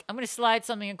was like, I'm going to slide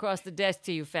something across the desk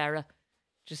to you, Farrah.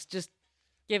 Just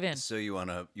give in. So you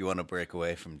wanna break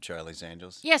away from Charlie's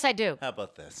Angels? Yes, I do. How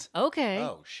about this? Okay.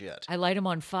 Oh shit. I light him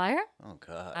on fire. Oh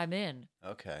god. I'm in.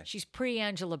 Okay. She's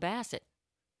pre-Angela Bassett.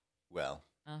 Well,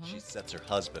 Uh-huh. she sets her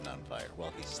husband on fire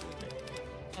while he's sleeping.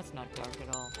 That's not dark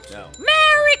at all. No.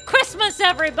 Merry Christmas,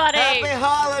 everybody! Happy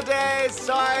holidays!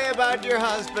 Sorry about your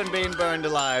husband being burned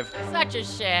alive. Such a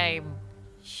shame.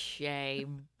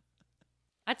 Shame.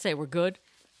 I'd say we're good.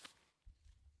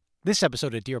 This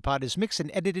episode of Dear Pod is mixed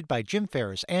and edited by Jim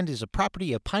Ferris and is a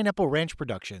property of Pineapple Ranch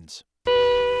Productions.